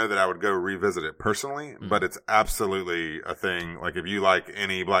don't know that I would go revisit it personally, but it's absolutely a thing. Like if you like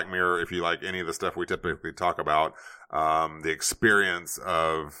any Black Mirror, if you like any of the stuff we typically talk about, the experience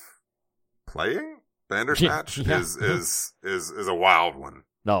of playing Bandersnatch is a wild one.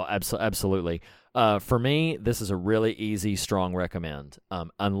 No, absolutely. For me, this is a really easy, strong recommend.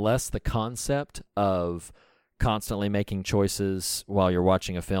 Unless the concept of constantly making choices while you're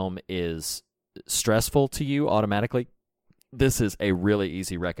watching a film is stressful to you automatically, this is a really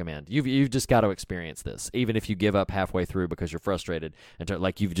easy recommend. You've just got to experience this, even if you give up halfway through because you're frustrated.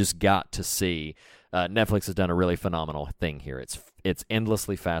 Like you've just got to see. Netflix has done a really phenomenal thing here. It's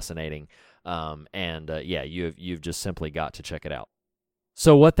endlessly fascinating, you've just simply got to check it out.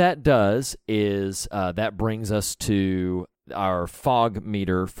 So what that does is that brings us to our fog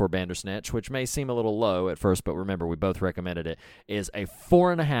meter for Bandersnatch, which may seem a little low at first, but remember, we both recommended it, is a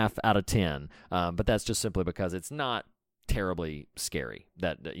 4.5 out of 10. But that's just simply because it's not terribly scary.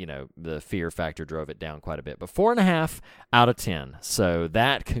 That, the fear factor drove it down quite a bit. But 4.5 out of 10. So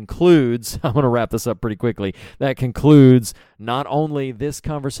that concludes, I'm going to wrap this up pretty quickly, that concludes not only this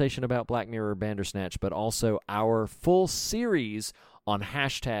conversation about Black Mirror Bandersnatch, but also our full series on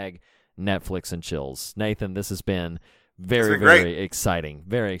hashtag Netflix and Chills. Nathan, this has been very exciting.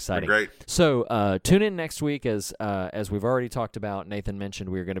 Very exciting. Great. So tune in next week as we've already talked about. Nathan mentioned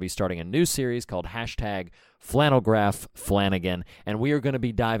we're going to be starting a new series called hashtag Flannelgraph Flanagan, and we are going to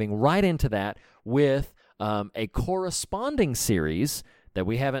be diving right into that with a corresponding series that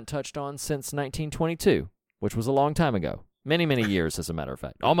we haven't touched on since 1922, which was a long time ago. Many, many years, as a matter of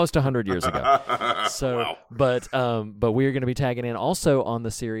fact. Almost 100 years ago. So, wow. But we are going to be tagging in also on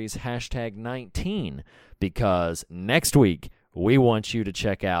the series hashtag 19, because next week we want you to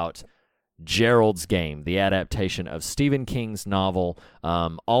check out Gerald's Game, the adaptation of Stephen King's novel,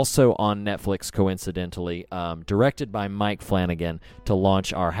 also on Netflix, coincidentally, directed by Mike Flanagan, to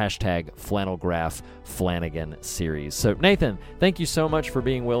launch our hashtag Flannelgraph Flanagan series. So, Nathan, thank you so much for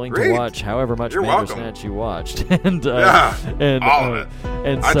being willing to watch however much Bandersnatch you watched. And all of it.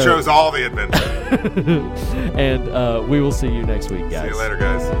 And I chose all the adventures. And we will see you next week, guys. See you later,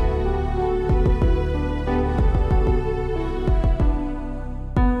 guys.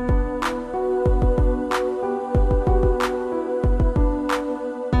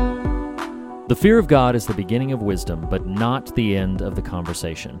 The fear of God is the beginning of wisdom, but not the end of the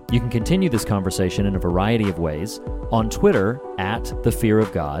conversation. You can continue this conversation in a variety of ways. On Twitter,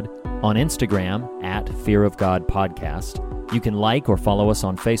 @TheFearOfGod. On Instagram, @FearOfGodPodcast. You can like or follow us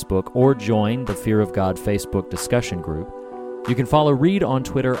on Facebook or join the Fear of God Facebook discussion group. You can follow Reed on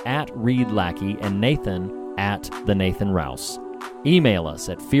Twitter @ReedLackey and Nathan @TheNathanRouse. Email us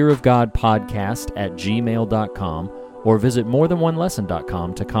at fearofgodpodcast@gmail.com. or visit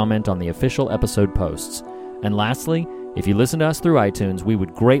morethanonelesson.com to comment on the official episode posts. And lastly, if you listen to us through iTunes, we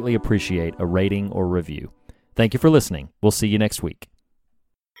would greatly appreciate a rating or review. Thank you for listening. We'll see you next week.